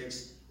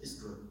sweepstakes is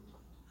good.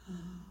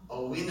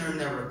 A winner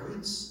never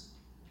quits,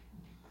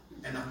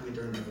 and a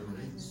quitter never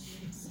wins.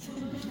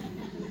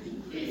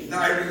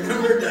 Now I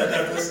remember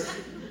that was,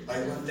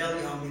 I won't tell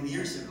you how many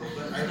years ago,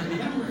 but I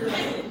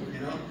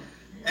remember,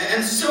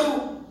 And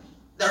so,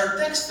 our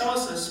text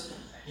tells us,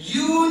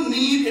 you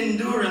need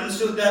endurance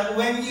so that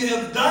when you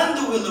have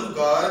done the will of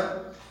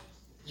God,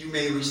 you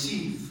may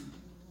receive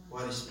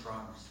what is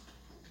promised.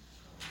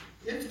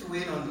 You have to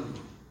wait on the Lord.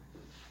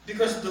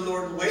 Because the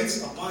Lord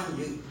waits upon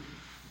you.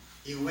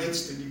 He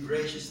waits to be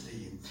gracious to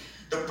you.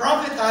 The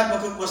prophet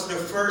Habakkuk was the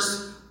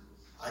first,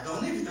 I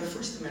don't know if the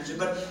first to mention,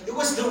 but it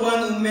was the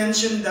one who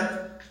mentioned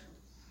that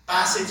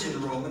passage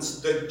in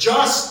Romans, the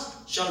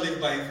just shall live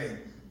by faith.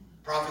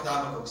 Prophet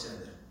Habakkuk said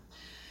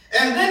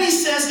that. And then he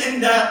says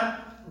in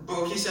that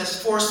book, he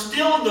says, for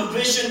still the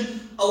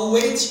vision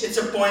awaits its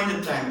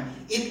appointed time.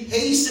 It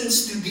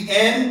hastens to the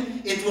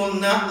end, it will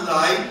not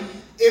lie.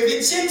 If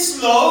it seems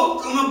slow,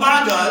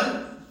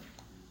 kumabagal,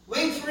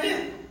 wait for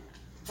it.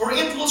 For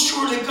it will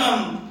surely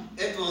come,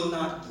 it will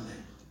not delay.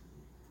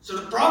 So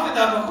the prophet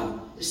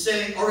Habakkuk is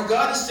saying, or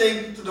God is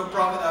saying to the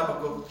prophet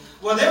Habakkuk,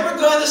 whatever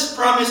God has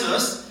promised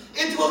us,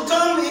 it will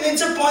come in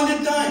its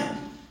appointed time.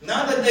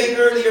 Not a day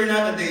earlier,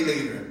 not a day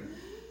later.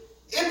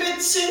 If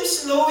it seems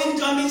slow in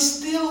coming,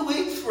 still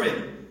wait for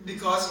it,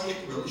 because it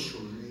will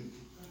surely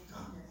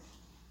come.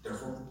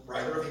 Therefore,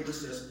 writer of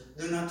Hebrews says,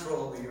 do not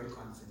throw away your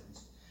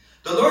confidence.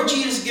 The Lord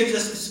Jesus gives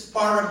us this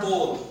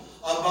parable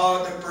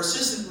about the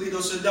persistent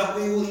widow so that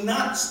we will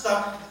not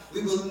stop,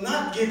 we will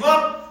not give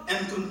up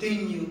and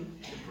continue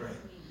to pray.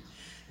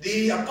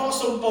 The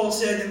Apostle Paul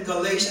said in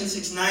Galatians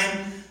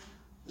 6:9,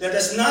 let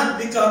us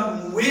not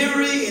become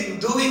weary in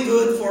doing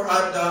good, for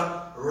at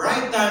the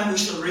right time we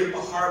shall reap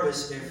a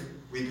harvest if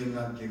we do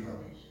not give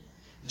up.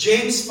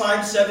 James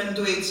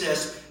 5:7-8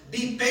 says,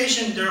 be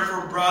patient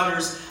therefore,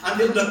 brothers,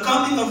 until the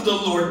coming of the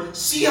Lord.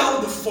 See how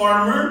the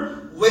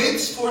farmer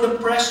waits for the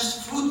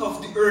precious fruit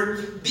of the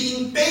earth,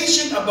 being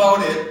patient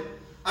about it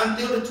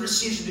until it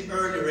receives the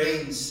early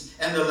rains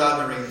and the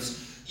latter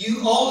rains.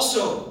 You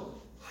also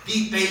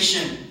be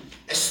patient.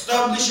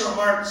 Establish your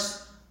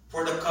hearts,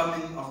 for the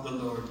coming of the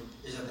Lord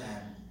is at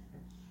hand.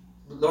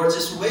 The Lord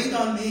says, wait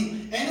on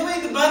me.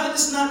 Anyway, the battle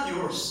is not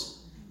yours.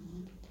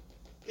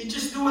 You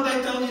just do what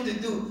I tell you to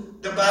do.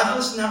 The battle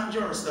is not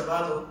yours. The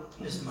battle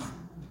is mine.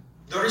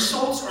 The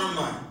results are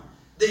mine.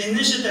 The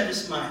initiative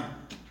is mine.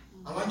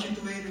 I want you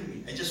to wait on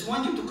me. I just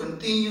want you to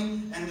continue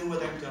and do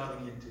what I'm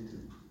telling you to do.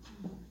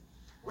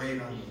 Wait on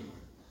the Lord.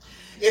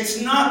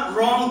 It's not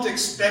wrong to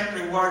expect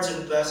rewards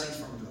and blessings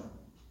from God.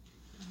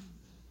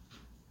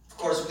 Of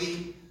course,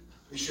 we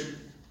should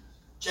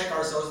check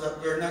ourselves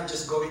that we're not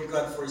just going to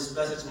God for His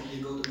blessings, but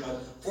we go to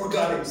God for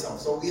God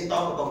Himself. So we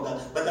talk about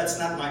that, but that's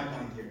not my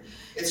point here.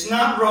 It's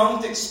not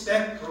wrong to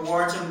expect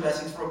rewards and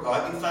blessings from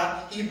God. In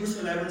fact, Hebrews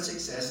 11:6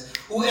 says,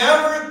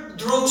 whoever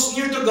draws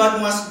near to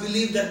God must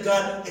believe that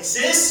God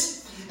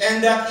exists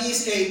and that He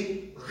is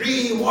a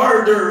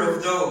rewarder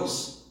of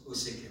those who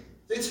seek Him.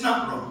 It's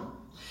not wrong.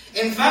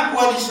 In fact,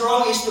 what is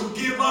wrong is to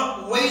give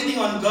up waiting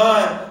on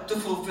God to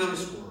fulfill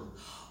His word.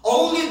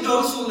 Only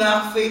those who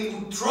lack faith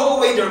will throw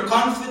away their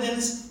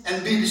confidence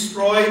and be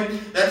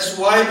destroyed. That's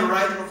why the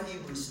writer of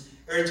Hebrews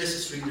urges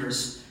his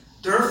readers,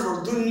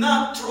 therefore, do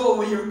not throw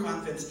away your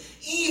confidence.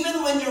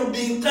 Even when you're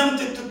being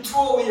tempted to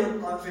throw away your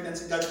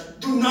confidence in God,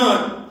 do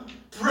not.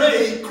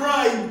 Pray,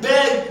 cry,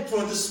 beg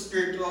for the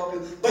Spirit to help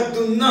you. But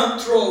do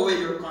not throw away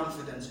your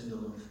confidence in the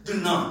Lord. Do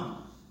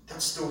not.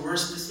 That's the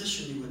worst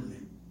decision you would make.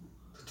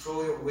 To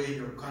throw away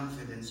your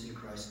confidence in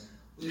Christ.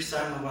 We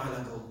sang a while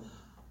ago,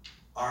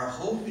 our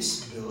hope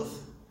is built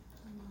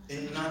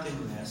in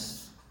nothing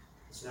less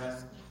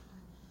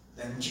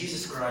than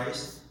Jesus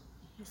Christ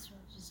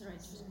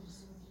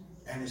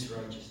and His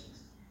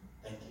righteousness.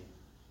 Thank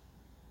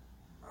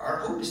you. Our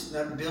hope is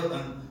not built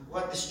on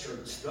what this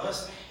church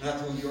does, not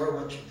who you are,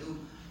 what you do.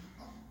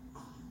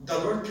 The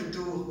Lord can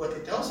do what He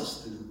tells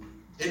us to do.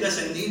 He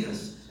doesn't need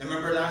us.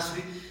 Remember last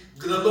week?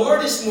 The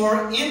Lord is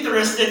more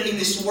interested in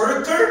His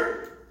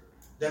worker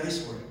than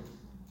His work.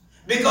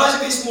 Because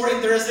if He's more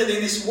interested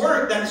in His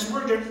work than His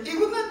worker, He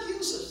would not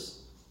use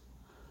us.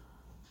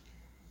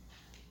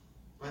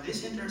 But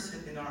He's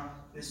interested in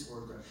His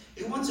worker.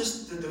 He wants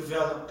us to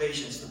develop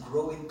patience, to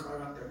grow in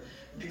character,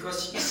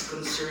 because He's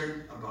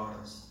concerned about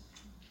us.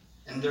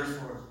 And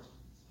therefore,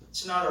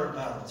 it's not our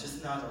battle,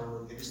 it's not our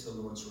work, it is the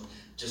Lord's work.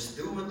 Just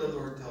do what the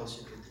Lord tells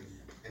you to do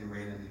and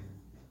wait on Him.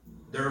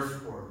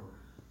 Therefore,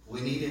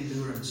 we need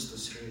endurance to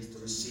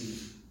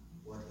receive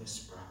what He has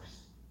promised.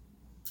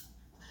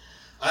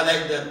 I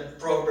like that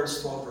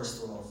Proverbs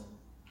 12:12.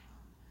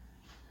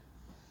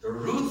 The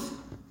root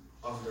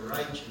of the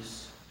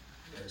righteous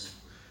is.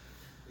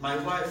 My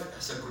wife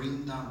has a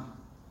green tongue.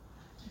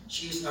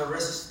 She is a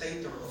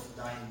resuscitator of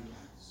dying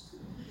plants.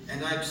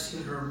 And I've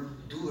seen her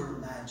do her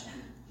magic.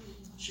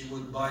 She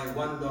would buy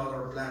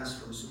 $1 plants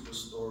from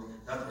Superstore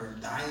that are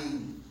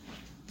dying.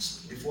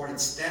 Before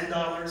it's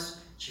 $10,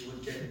 she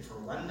would get it for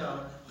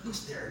 $1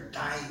 because they are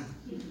dying.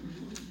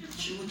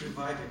 She would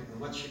revive it. And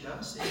what she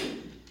does is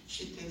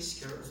she takes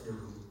care of the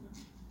root.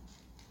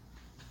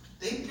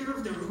 Take care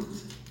of the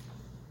root.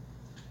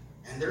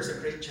 And there's a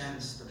great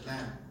chance the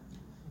plant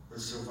will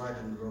survive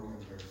and grow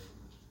and bear fruit.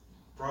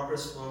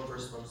 Proverbs 12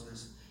 verse 12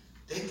 says,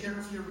 take care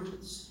of your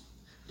roots.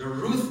 The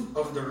root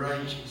of the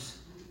righteous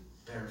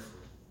bear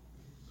fruit.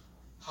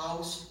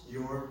 How's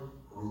your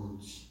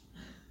roots?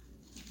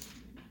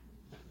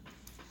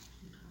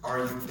 Are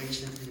you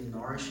patiently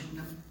nourishing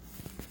them?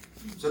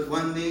 So that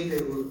one day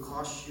they will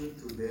cause you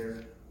to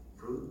bear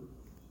fruit.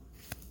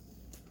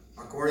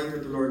 According to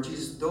the Lord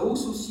Jesus,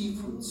 those who see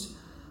fruits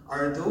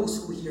are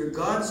those who hear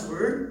God's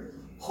word,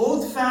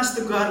 hold fast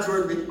to God's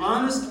word with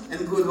honest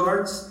and good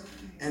hearts,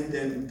 and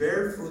then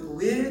bear fruit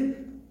with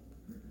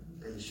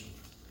patience.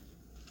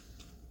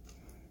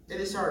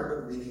 It is hard,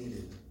 but we need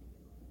it.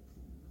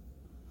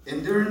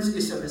 Endurance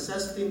is a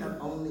necessity not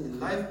only in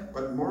life,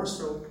 but more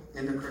so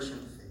in the Christian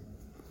faith.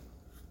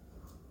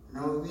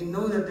 Now, we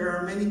know that there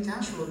are many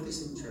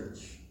casualties in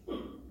church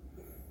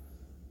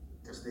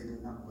because they do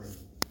not wait.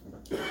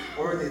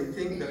 Or they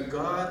think that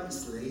God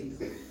is late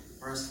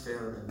or has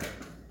failed them.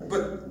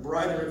 But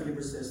Brother of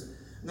Hebrews says,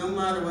 no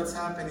matter what's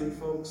happening,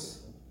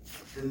 folks,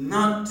 do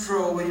not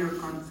throw away your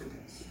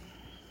confidence.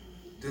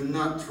 Do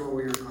not throw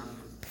away your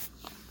confidence.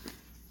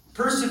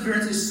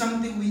 Perseverance is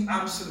something we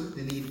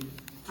absolutely need.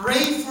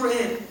 Pray for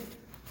it.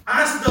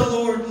 Ask the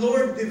Lord,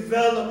 Lord,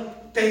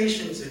 develop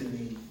patience in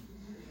me.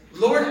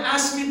 Lord,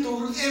 ask me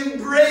to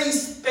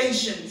embrace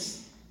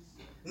patience,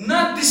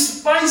 not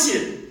despise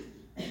it.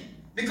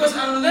 Because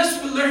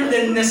unless we learn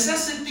the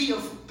necessity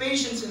of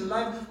patience in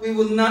life, we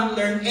will not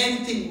learn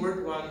anything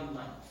worthwhile in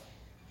life.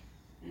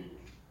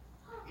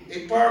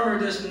 A farmer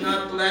does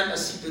not plant a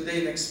seed today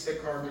and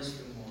expect harvest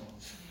tomorrow.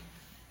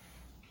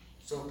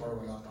 So far,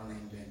 wala pa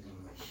na-invento.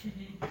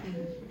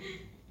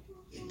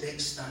 It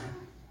takes time.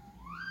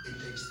 It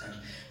takes time.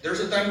 There's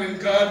a time when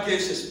God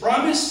gives His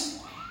promise,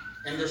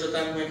 and there's a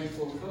time when He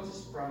fulfills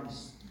His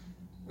promise.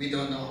 We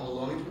don't know how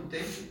long it would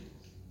take,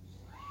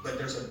 but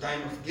there's a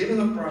time of giving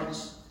a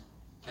promise,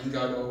 and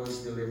God always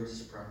delivers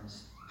His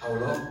promise. How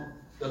long?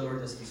 The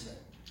Lord doesn't say.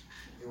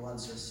 He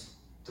wants us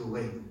to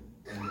wait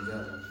and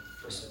develop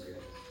perseverance.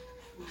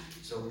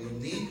 So we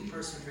need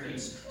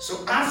perseverance.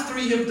 So after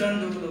you have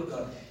done the will of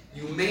God,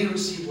 you may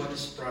receive what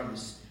is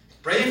promised.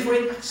 Pray for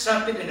it,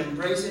 accept it, and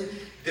embrace it.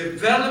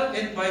 Develop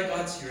it by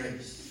God's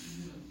grace.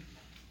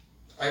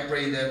 I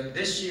pray that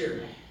this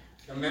year,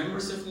 the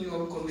members of New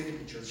Hope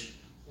Community Church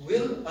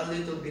will a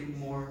little bit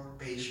more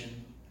patient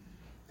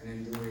and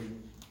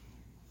enduring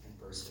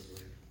and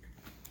persevering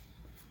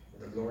for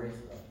the glory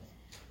of God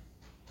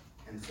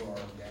and for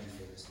our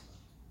benefit as well.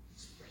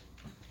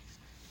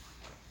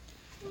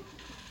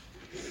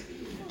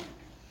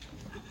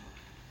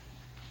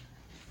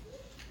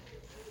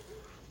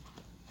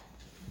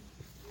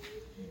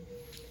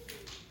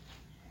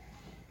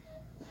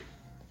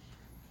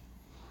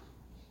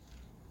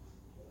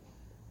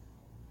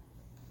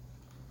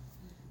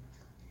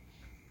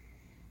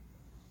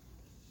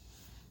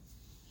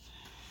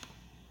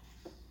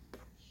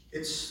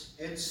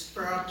 It's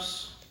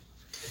perhaps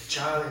a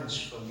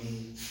challenge for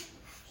me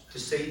to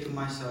say to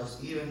myself,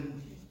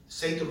 even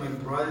say to my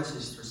brothers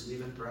and sisters,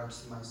 even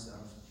perhaps to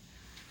myself,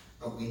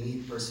 but we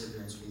need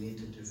perseverance, we need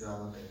to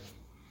develop it.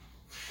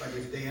 But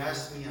if they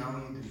ask me how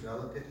you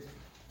develop it,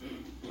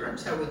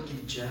 perhaps I would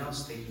give general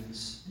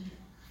statements,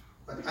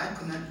 but I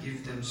could not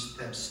give them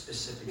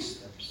specific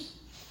steps.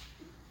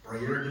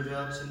 Prayer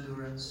develops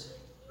endurance,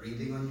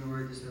 reading on your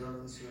word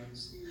develops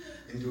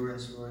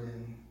endurance, Lord,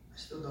 and I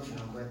still don't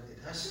know, but it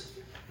has.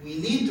 We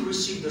need to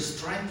receive the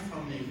strength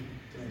from you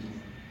to endure.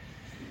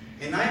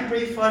 And I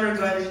pray, Father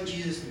God, in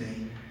Jesus'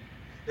 name,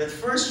 that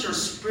first your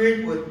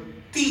Spirit would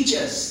teach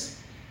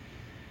us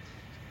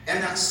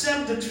and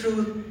accept the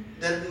truth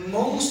that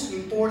most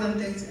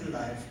important things in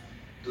life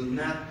do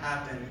not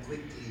happen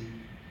quickly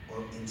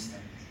or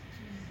instantly.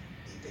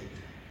 They take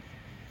time.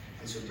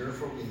 And so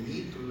therefore we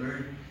need to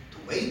learn to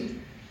wait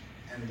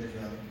and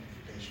develop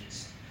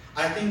patience.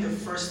 I think the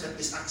first step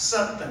is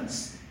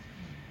acceptance.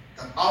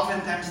 That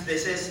oftentimes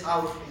this is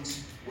how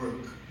things work.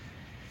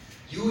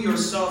 You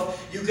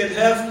yourself, you could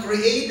have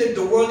created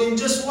the world in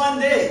just one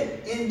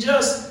day. In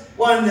just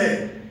one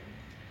day.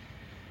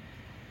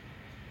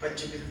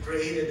 But you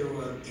created the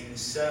world in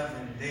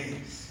 7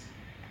 days.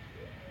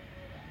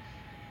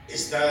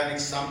 Is that an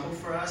example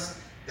for us?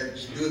 That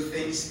you do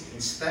things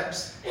in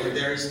steps? Or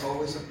there is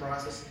always a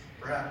process?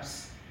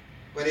 Perhaps.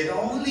 But it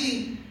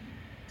only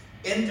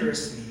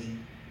interests me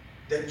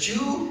that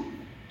you,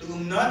 to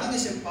whom nothing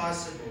is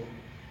impossible,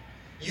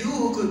 you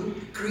who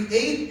could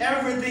create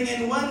everything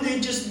in one day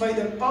just by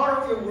the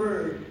power of your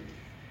word,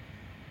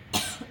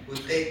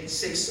 would take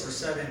 6 or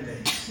 7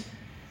 days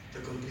to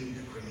complete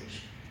the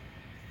creation.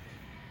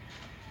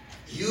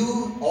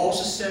 You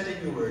also said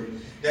in your word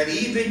that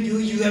even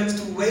you have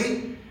to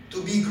wait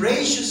to be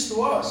gracious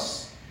to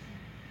us.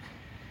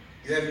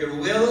 You have your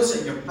wills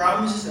and your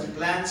promises and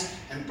plans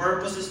and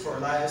purposes for our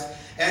lives,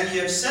 and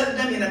you have set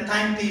them in a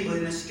timetable,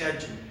 in a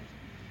schedule.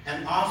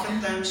 And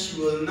oftentimes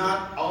you will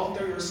not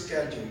alter your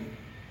schedule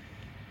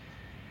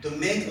to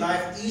make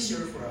life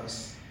easier for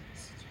us.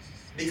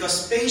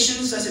 Because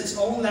patience has its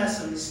own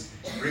lessons,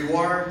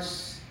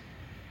 rewards,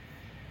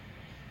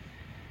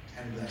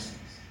 and blessings.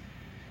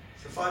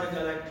 So Father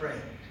God, I pray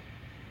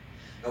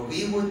that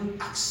we would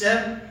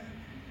accept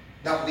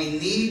that we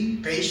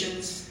need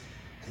patience.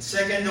 And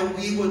second, that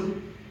we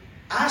would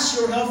ask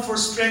your help for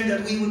strength,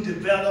 that we would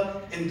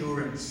develop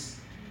endurance.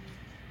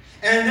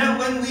 And that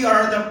when we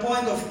are at the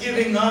point of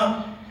giving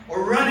up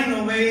or running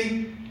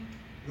away,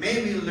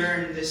 may we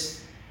learn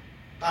this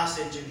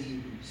passage in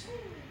Hebrews.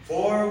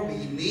 For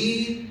we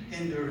need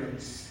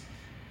endurance,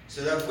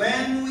 so that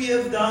when we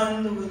have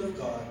done the will of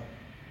God,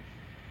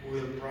 we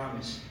will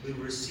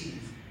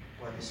receive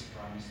what is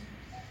promised.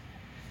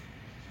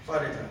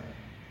 Father God,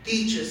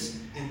 teach us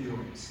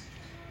endurance.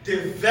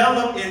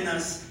 Develop in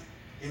us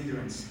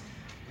endurance.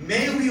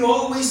 May we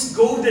always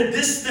go the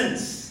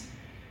distance.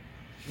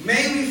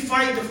 May we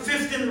fight the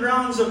 15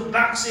 rounds of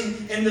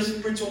boxing in the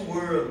spiritual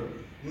world.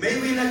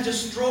 May we not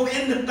just throw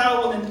in the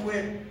towel and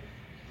quit.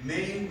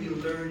 May we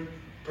learn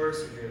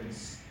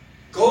perseverance.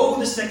 Go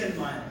the second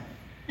mile,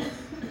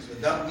 so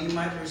that we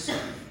might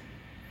receive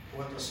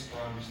what was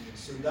promised us,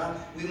 so that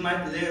we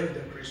might live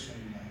the Christian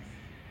life,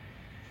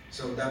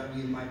 so that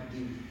we might be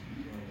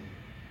growing.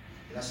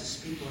 Let us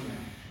speak now,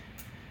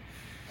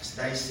 as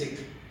thy seek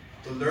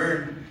to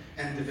learn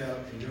and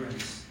develop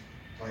endurance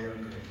by your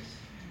grace.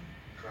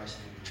 Christ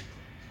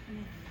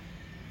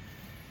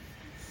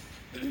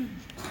name.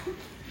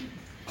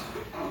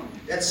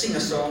 Let's sing a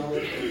song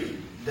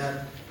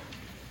that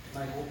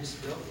my hope is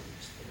built.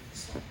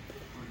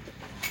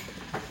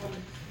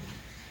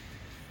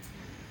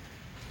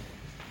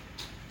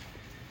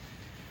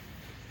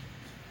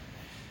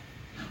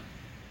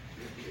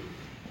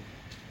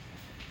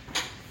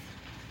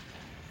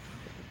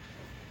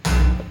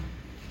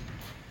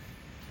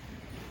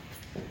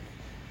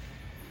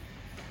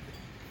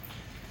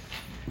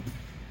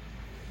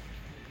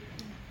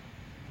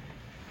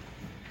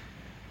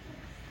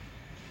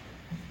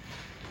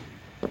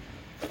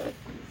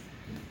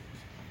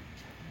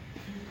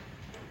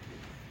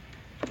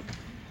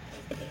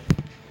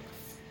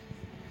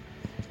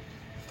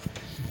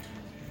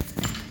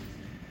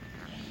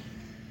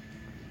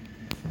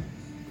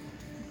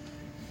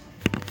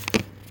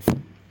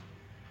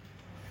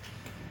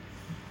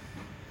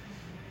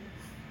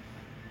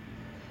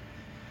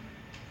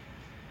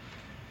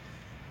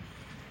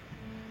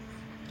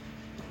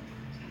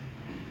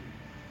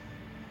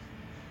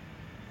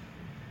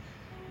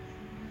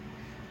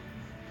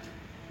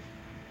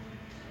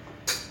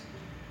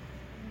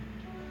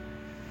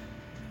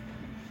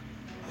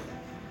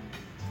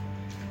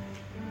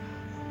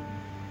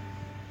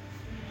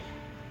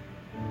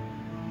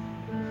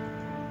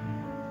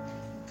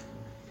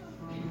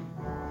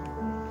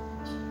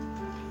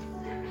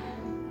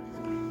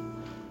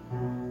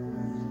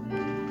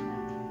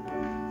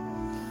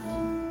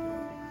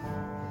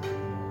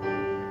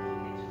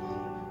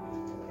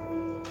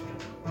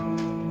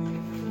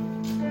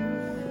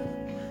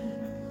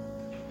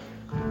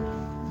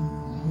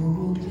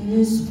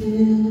 Is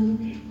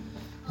built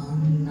on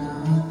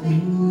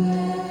nothing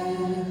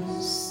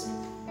less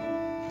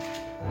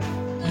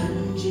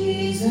than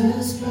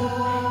Jesus'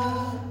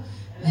 blood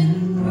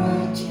and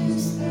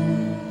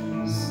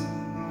righteousness.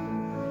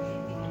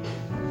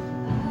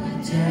 I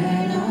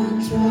dare not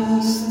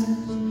trust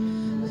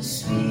the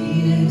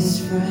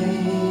sweetest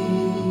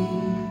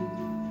frame,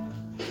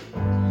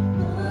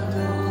 but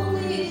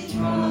only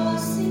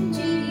trust in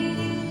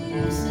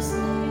Jesus'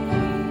 name.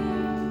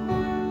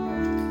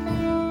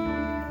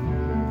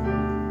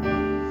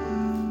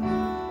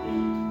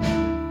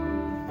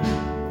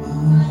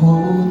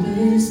 Hope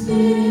is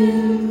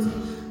built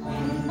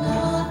on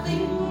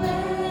nothing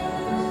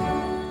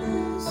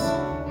less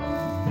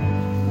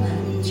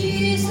than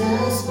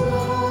Jesus'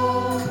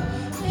 blood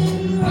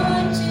and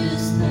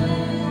righteousness.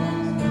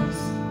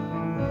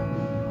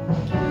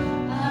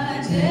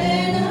 I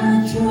dare not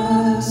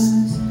trust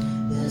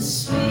the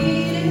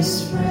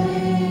sweetest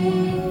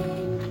frame,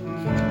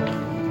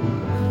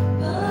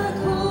 but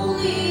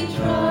wholly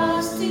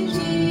trust in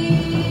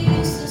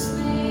Jesus'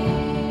 name.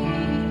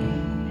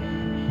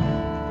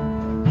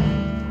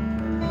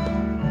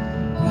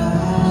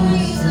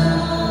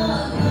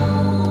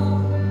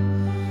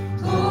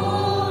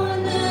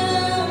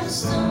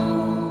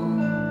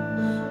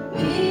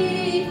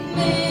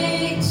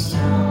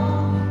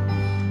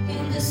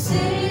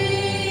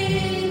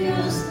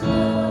 Savior's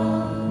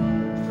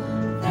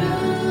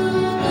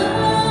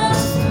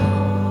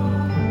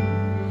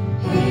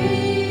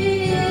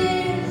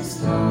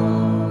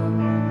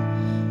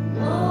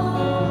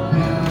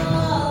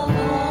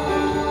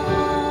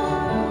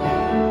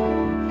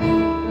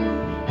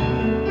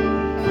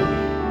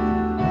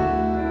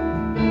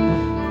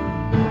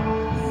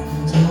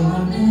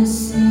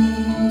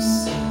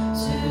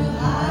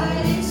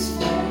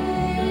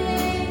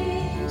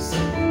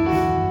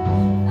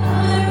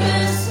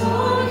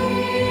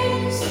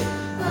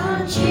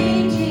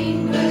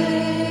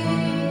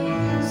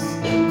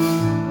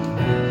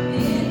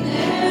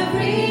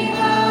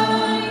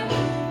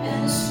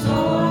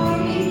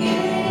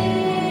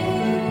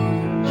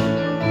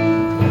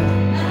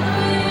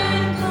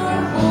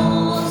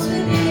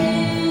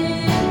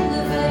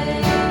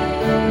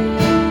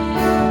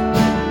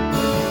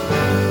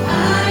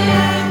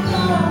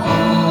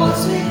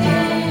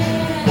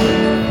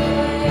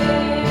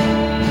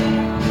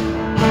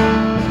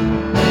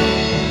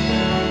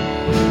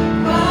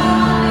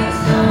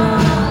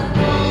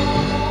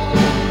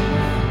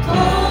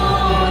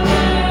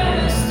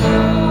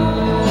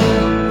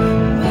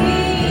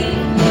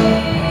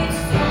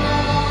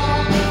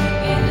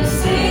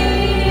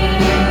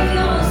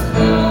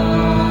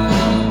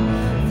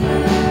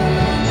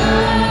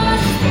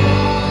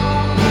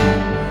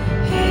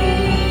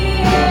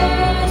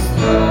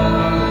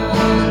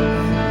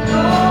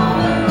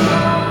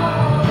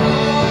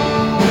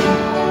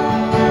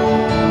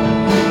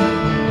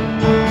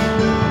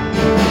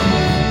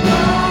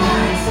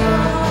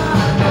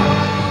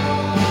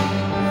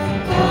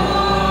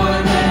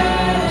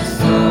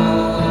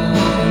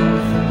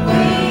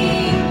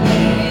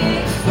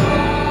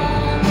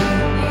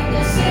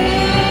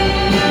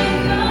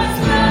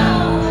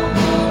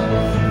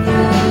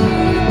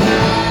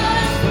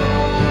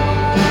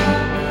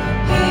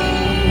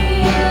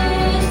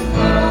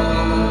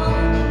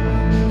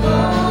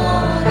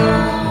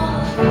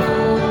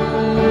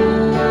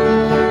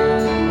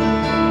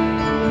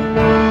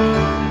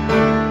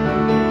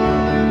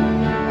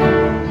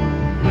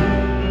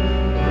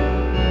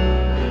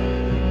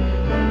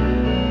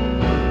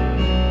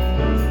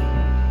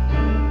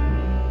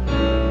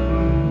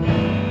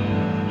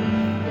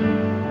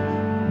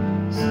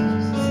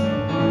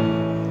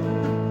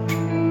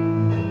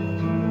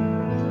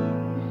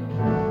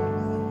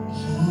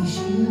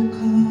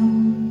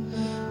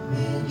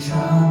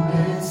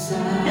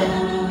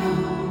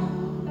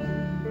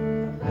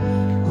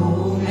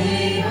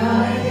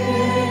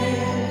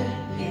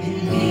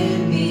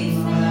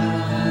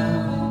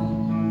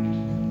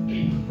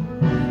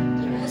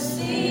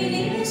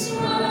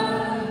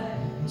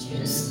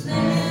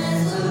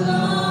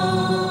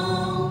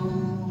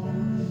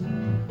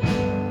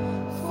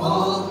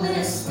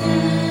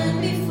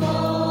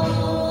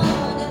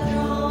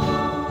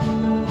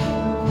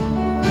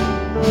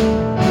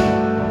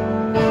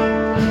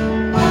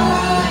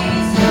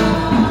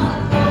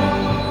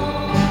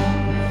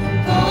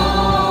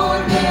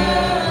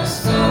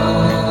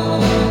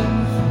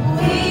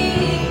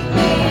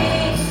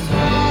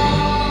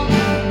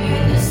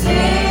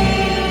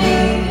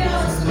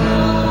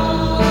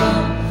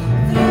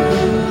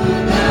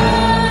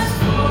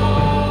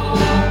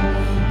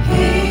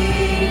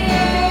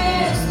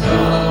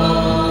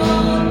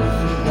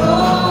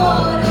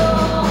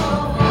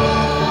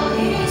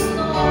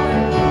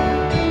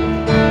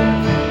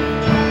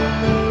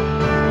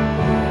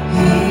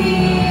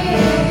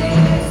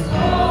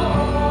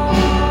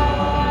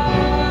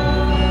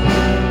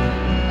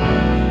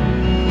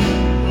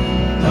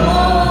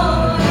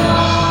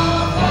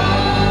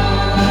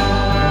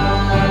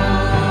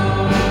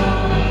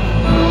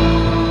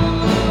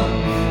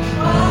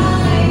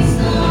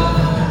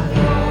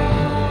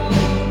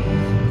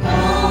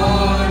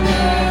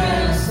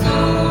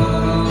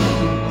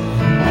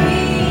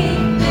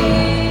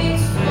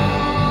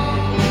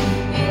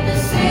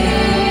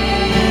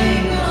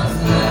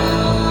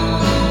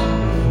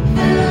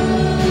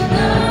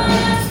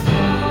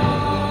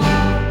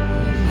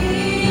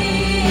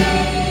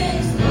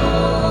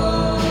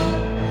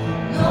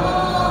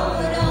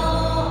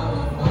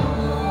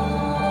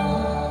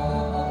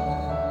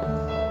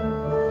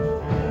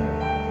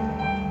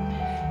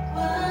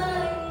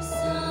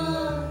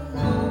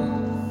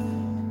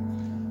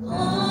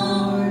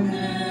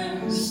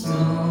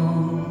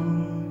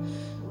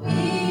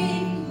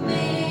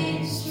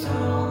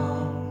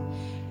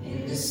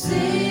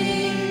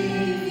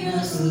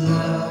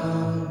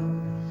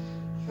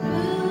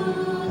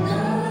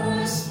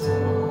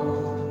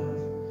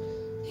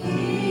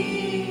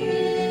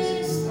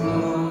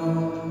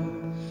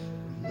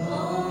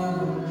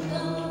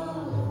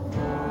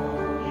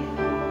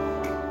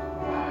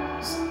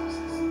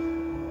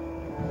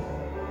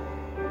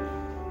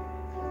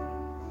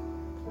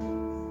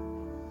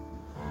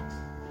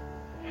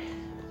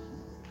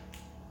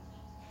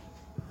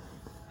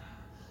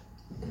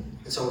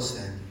Let's all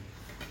stand.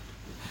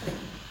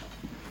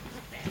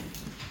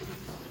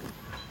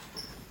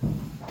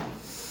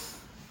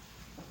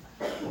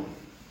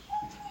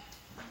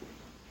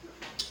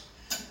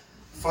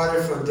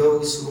 Father, for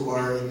those who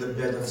are in the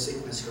bed of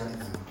sickness right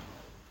now,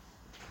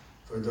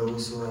 for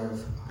those who have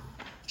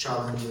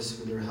challenges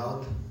with their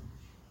health,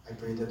 I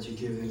pray that you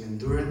give them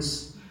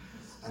endurance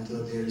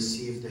until they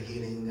receive the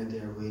healing that they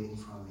are waiting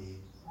from you.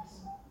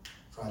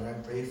 Father,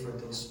 I pray for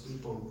those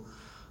people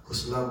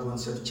whose loved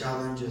ones have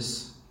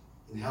challenges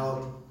in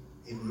health,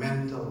 in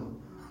mental,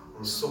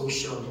 or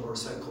social, or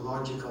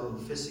psychological, or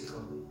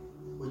physical.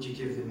 Would you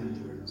give them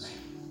endurance?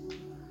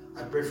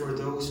 I pray for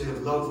those who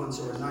have loved ones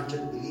who are not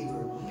yet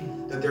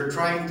believers, that they're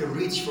trying to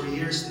reach for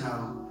years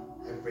now.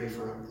 I pray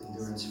for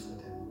endurance for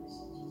them.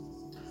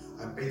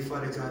 I pray,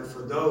 Father God,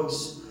 for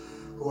those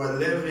who are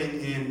living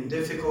in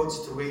difficult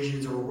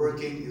situations or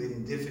working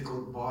with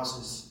difficult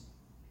bosses.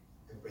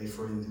 I pray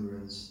for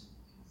endurance.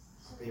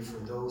 I pray for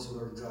those,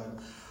 Lord God,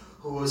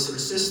 who are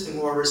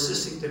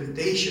resisting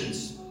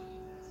temptations,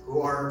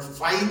 who are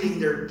fighting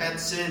their pet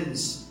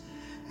sins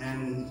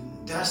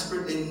and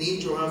desperately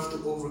need your help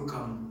to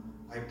overcome.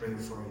 I pray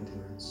for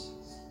endurance.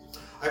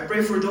 I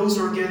pray for those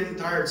who are getting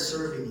tired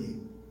serving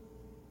you.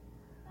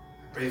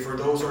 I pray for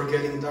those who are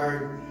getting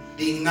tired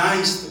being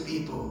nice to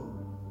people.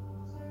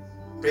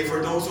 Pray for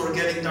those who are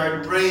getting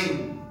tired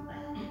praying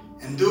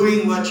and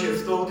doing what you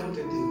have told them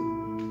to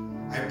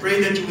do. I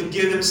pray that you would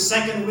give them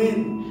second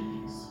wind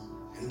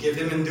and give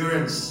them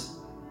endurance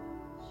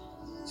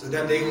so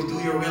that they will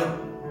do your will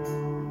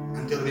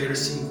until they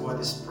receive what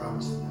is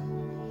promised.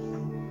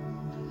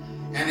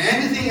 And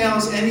anything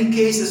else, any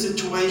cases,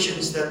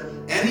 situations that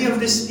any of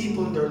these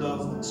people and their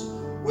loved ones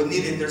would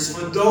need endurance.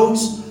 For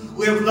those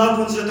who have loved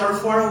ones that are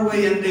far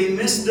away and they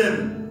miss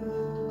them,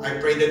 I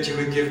pray that you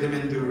would give them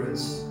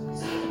endurance.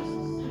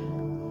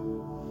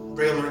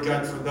 Pray, Lord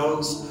God, for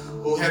those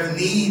who have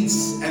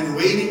needs and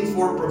waiting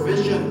for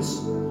provisions,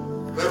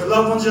 who have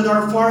loved ones that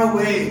are far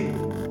away,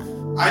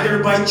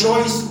 either by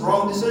choice,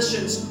 wrong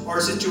decisions,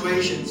 or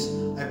situations.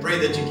 I pray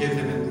that you give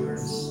them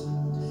endurance.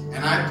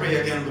 And I pray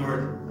again,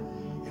 Lord,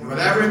 in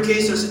whatever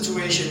case or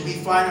situation we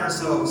find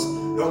ourselves,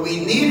 that we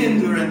need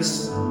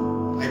endurance,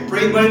 I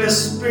pray by the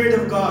Spirit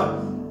of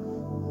God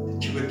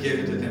that you would give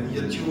it to them,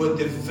 that you would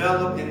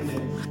develop in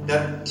them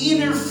that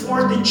inner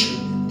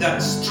fortitude,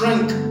 that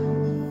strength,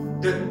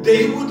 that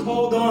they would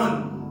hold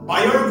on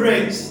by your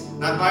grace,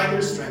 not by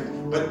their strength,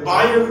 but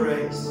by your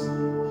grace,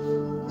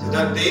 so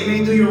that they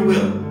may do your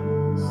will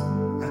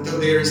until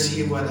they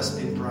receive what has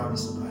been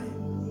promised by you.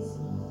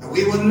 And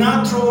we would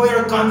not throw away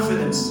our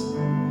confidence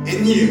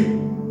in you,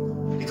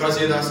 because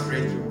it has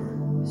great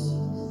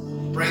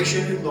reward. Praise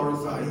you and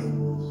glorify you,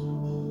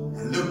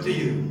 and look to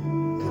you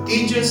to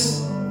teach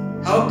us,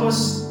 help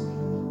us,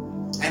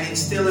 and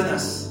instill in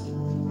us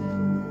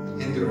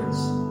endurance.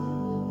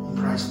 In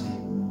Christ's name.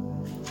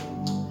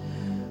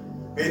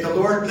 May the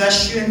Lord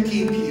bless you and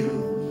keep you.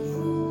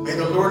 May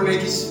the Lord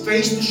make His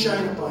face to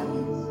shine upon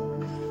you.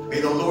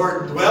 May the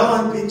Lord dwell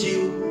on with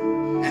you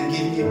and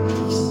give you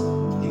peace.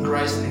 In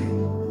Christ's name.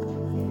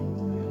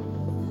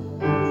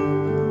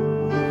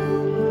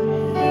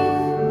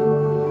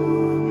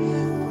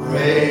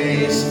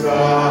 Praise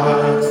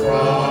God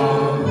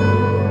from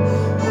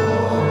whom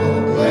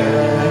all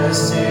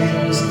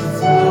blessings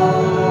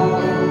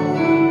flow.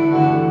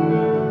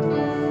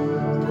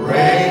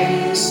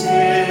 Praise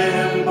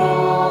Him,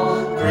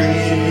 all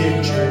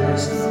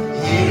creatures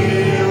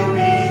here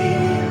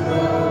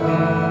below.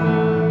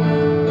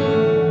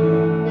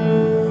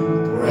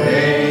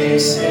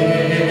 Praise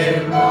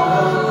Him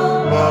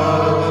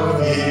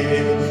above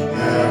in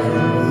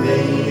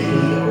heavenly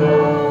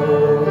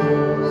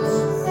hosts.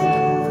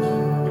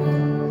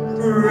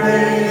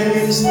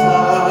 Praise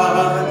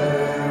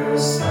Father,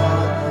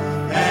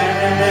 Son,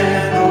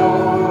 and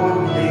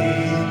Holy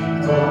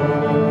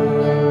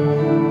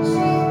Ghost.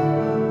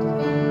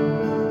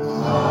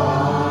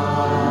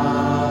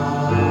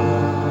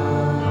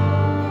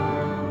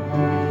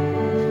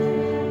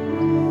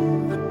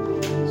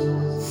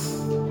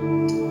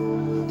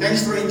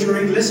 Thanks for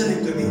enduring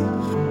listening to me.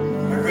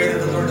 I pray that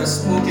the Lord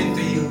has spoken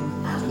to you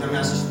through the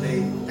message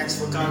today. Thanks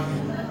for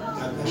coming.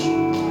 God bless you.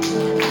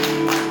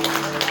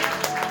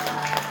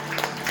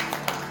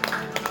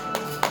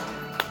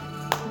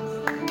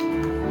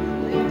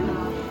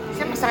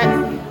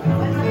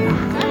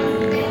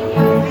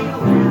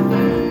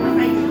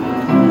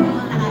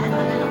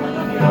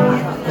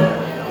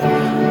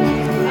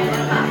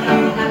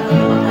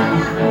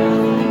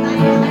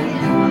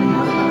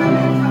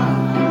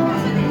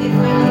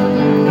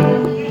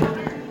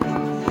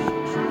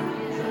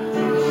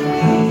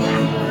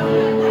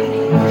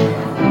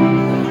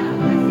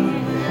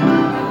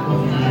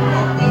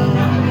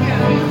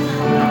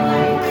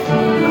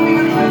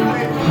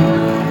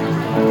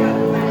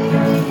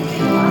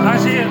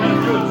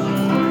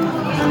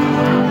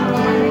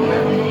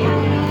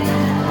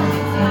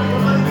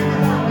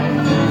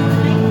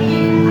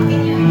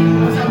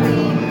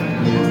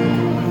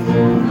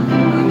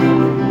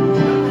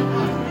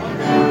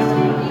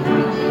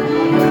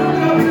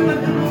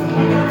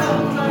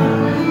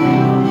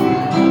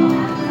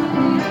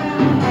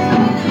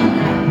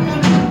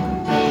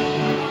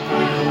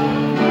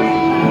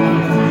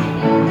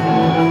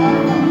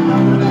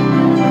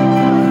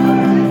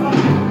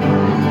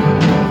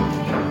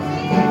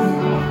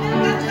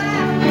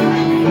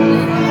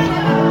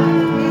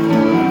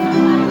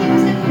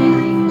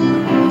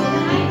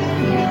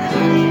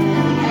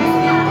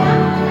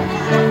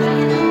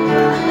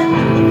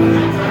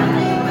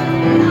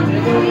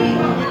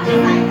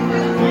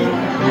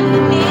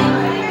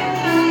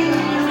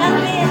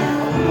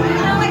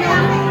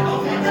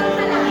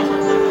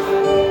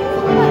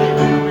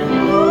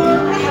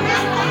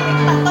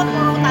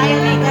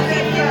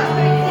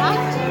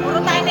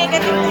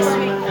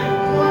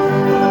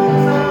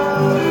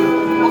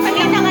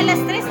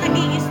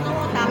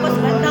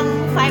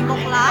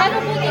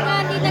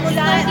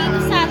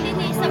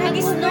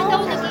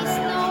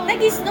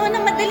 Nag-snow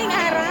ng madaling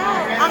araw.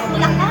 Ang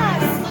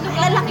lakas. Ang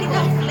lalaki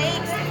ng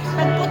flakes.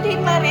 Nagputi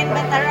pa rin,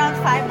 but around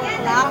 5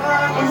 o'clock,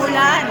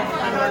 umulan.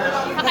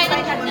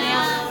 Kakailan ka na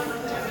yan.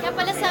 Kaya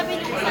pala sabi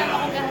ng kasama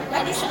ko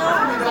Nag-snow.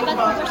 sa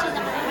Vancouver siya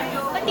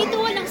nakarating. Ba't dito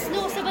walang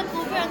snow? Sa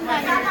Vancouver ang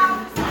dami.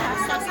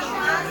 Sa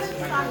snow.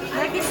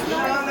 Nag-snow.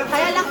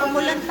 Kaya lang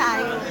umulan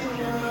tayo.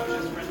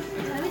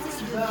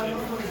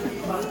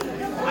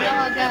 Walang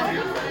agad.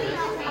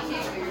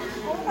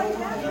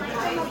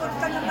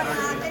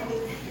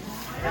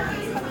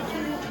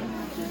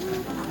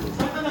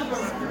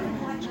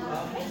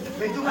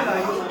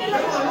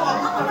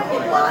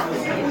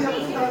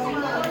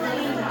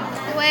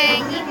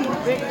 Tuwing.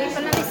 Birthday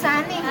pala ni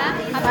Sunny.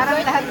 Parang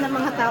lahat ng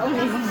mga tao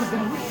may mga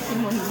gamot si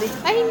Monday.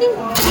 Ay, hindi.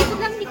 Dito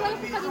lang. Hindi ko alam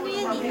kung kanino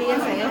yan eh. Hindi yan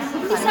sa'yo?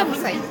 Hindi sabi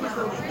sa'yo.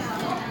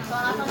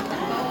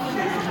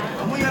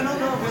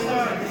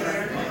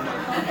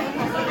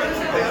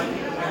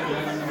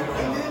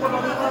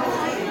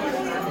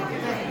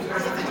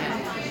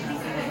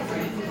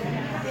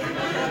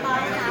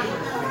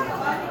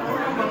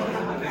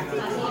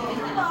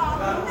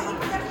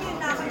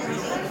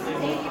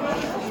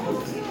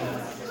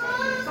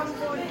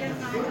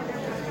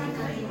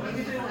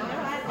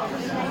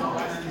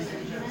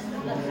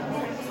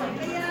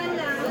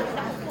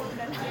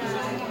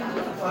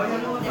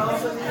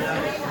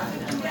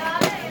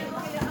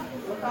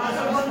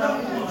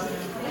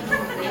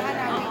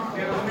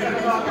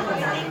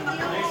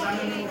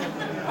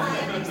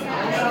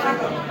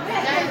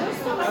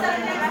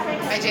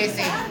 Hi,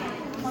 JC.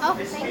 Oh,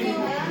 thank you.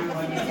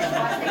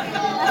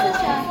 Nasaan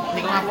siya?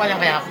 Hindi ko nga po alam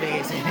kaya ako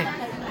JC.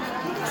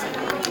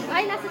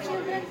 Ay, nasa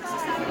children pa.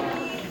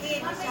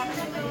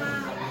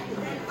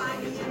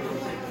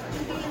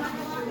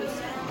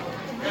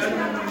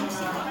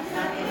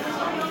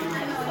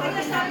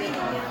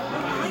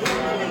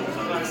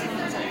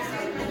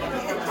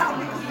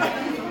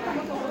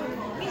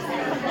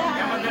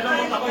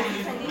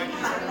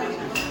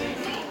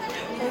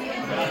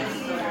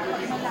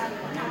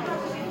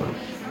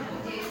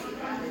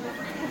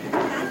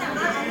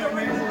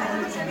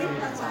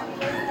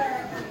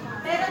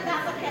 Pero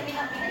dapat kami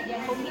ang pinagyan.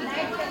 Kung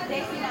hindi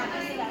sinabi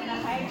sila na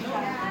hire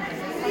siya.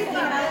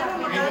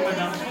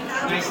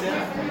 Nice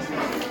there.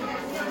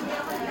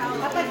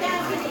 Kapag yan,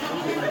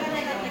 pinigil ka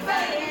na ng iba.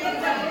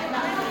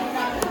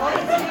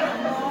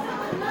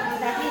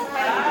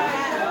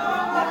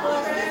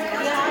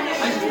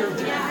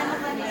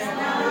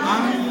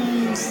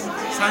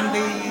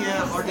 Sunday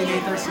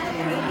coordinator si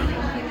Kira.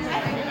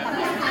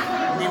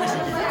 Hindi na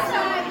siya.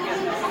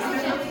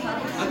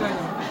 Agad.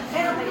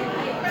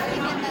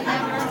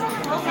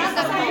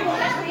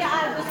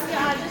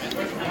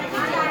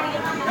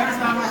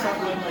 Nakasama sa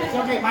It's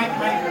okay, Mike.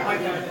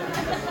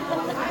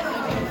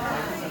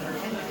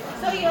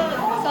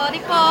 Sorry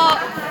po.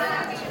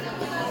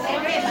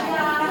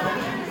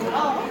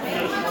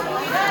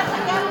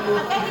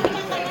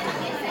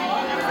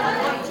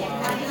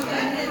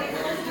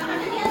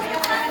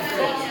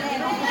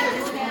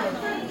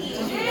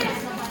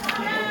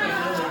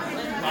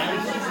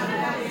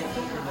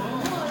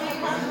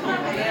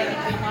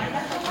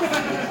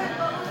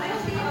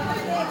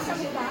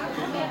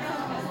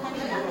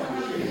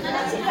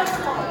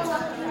 Sila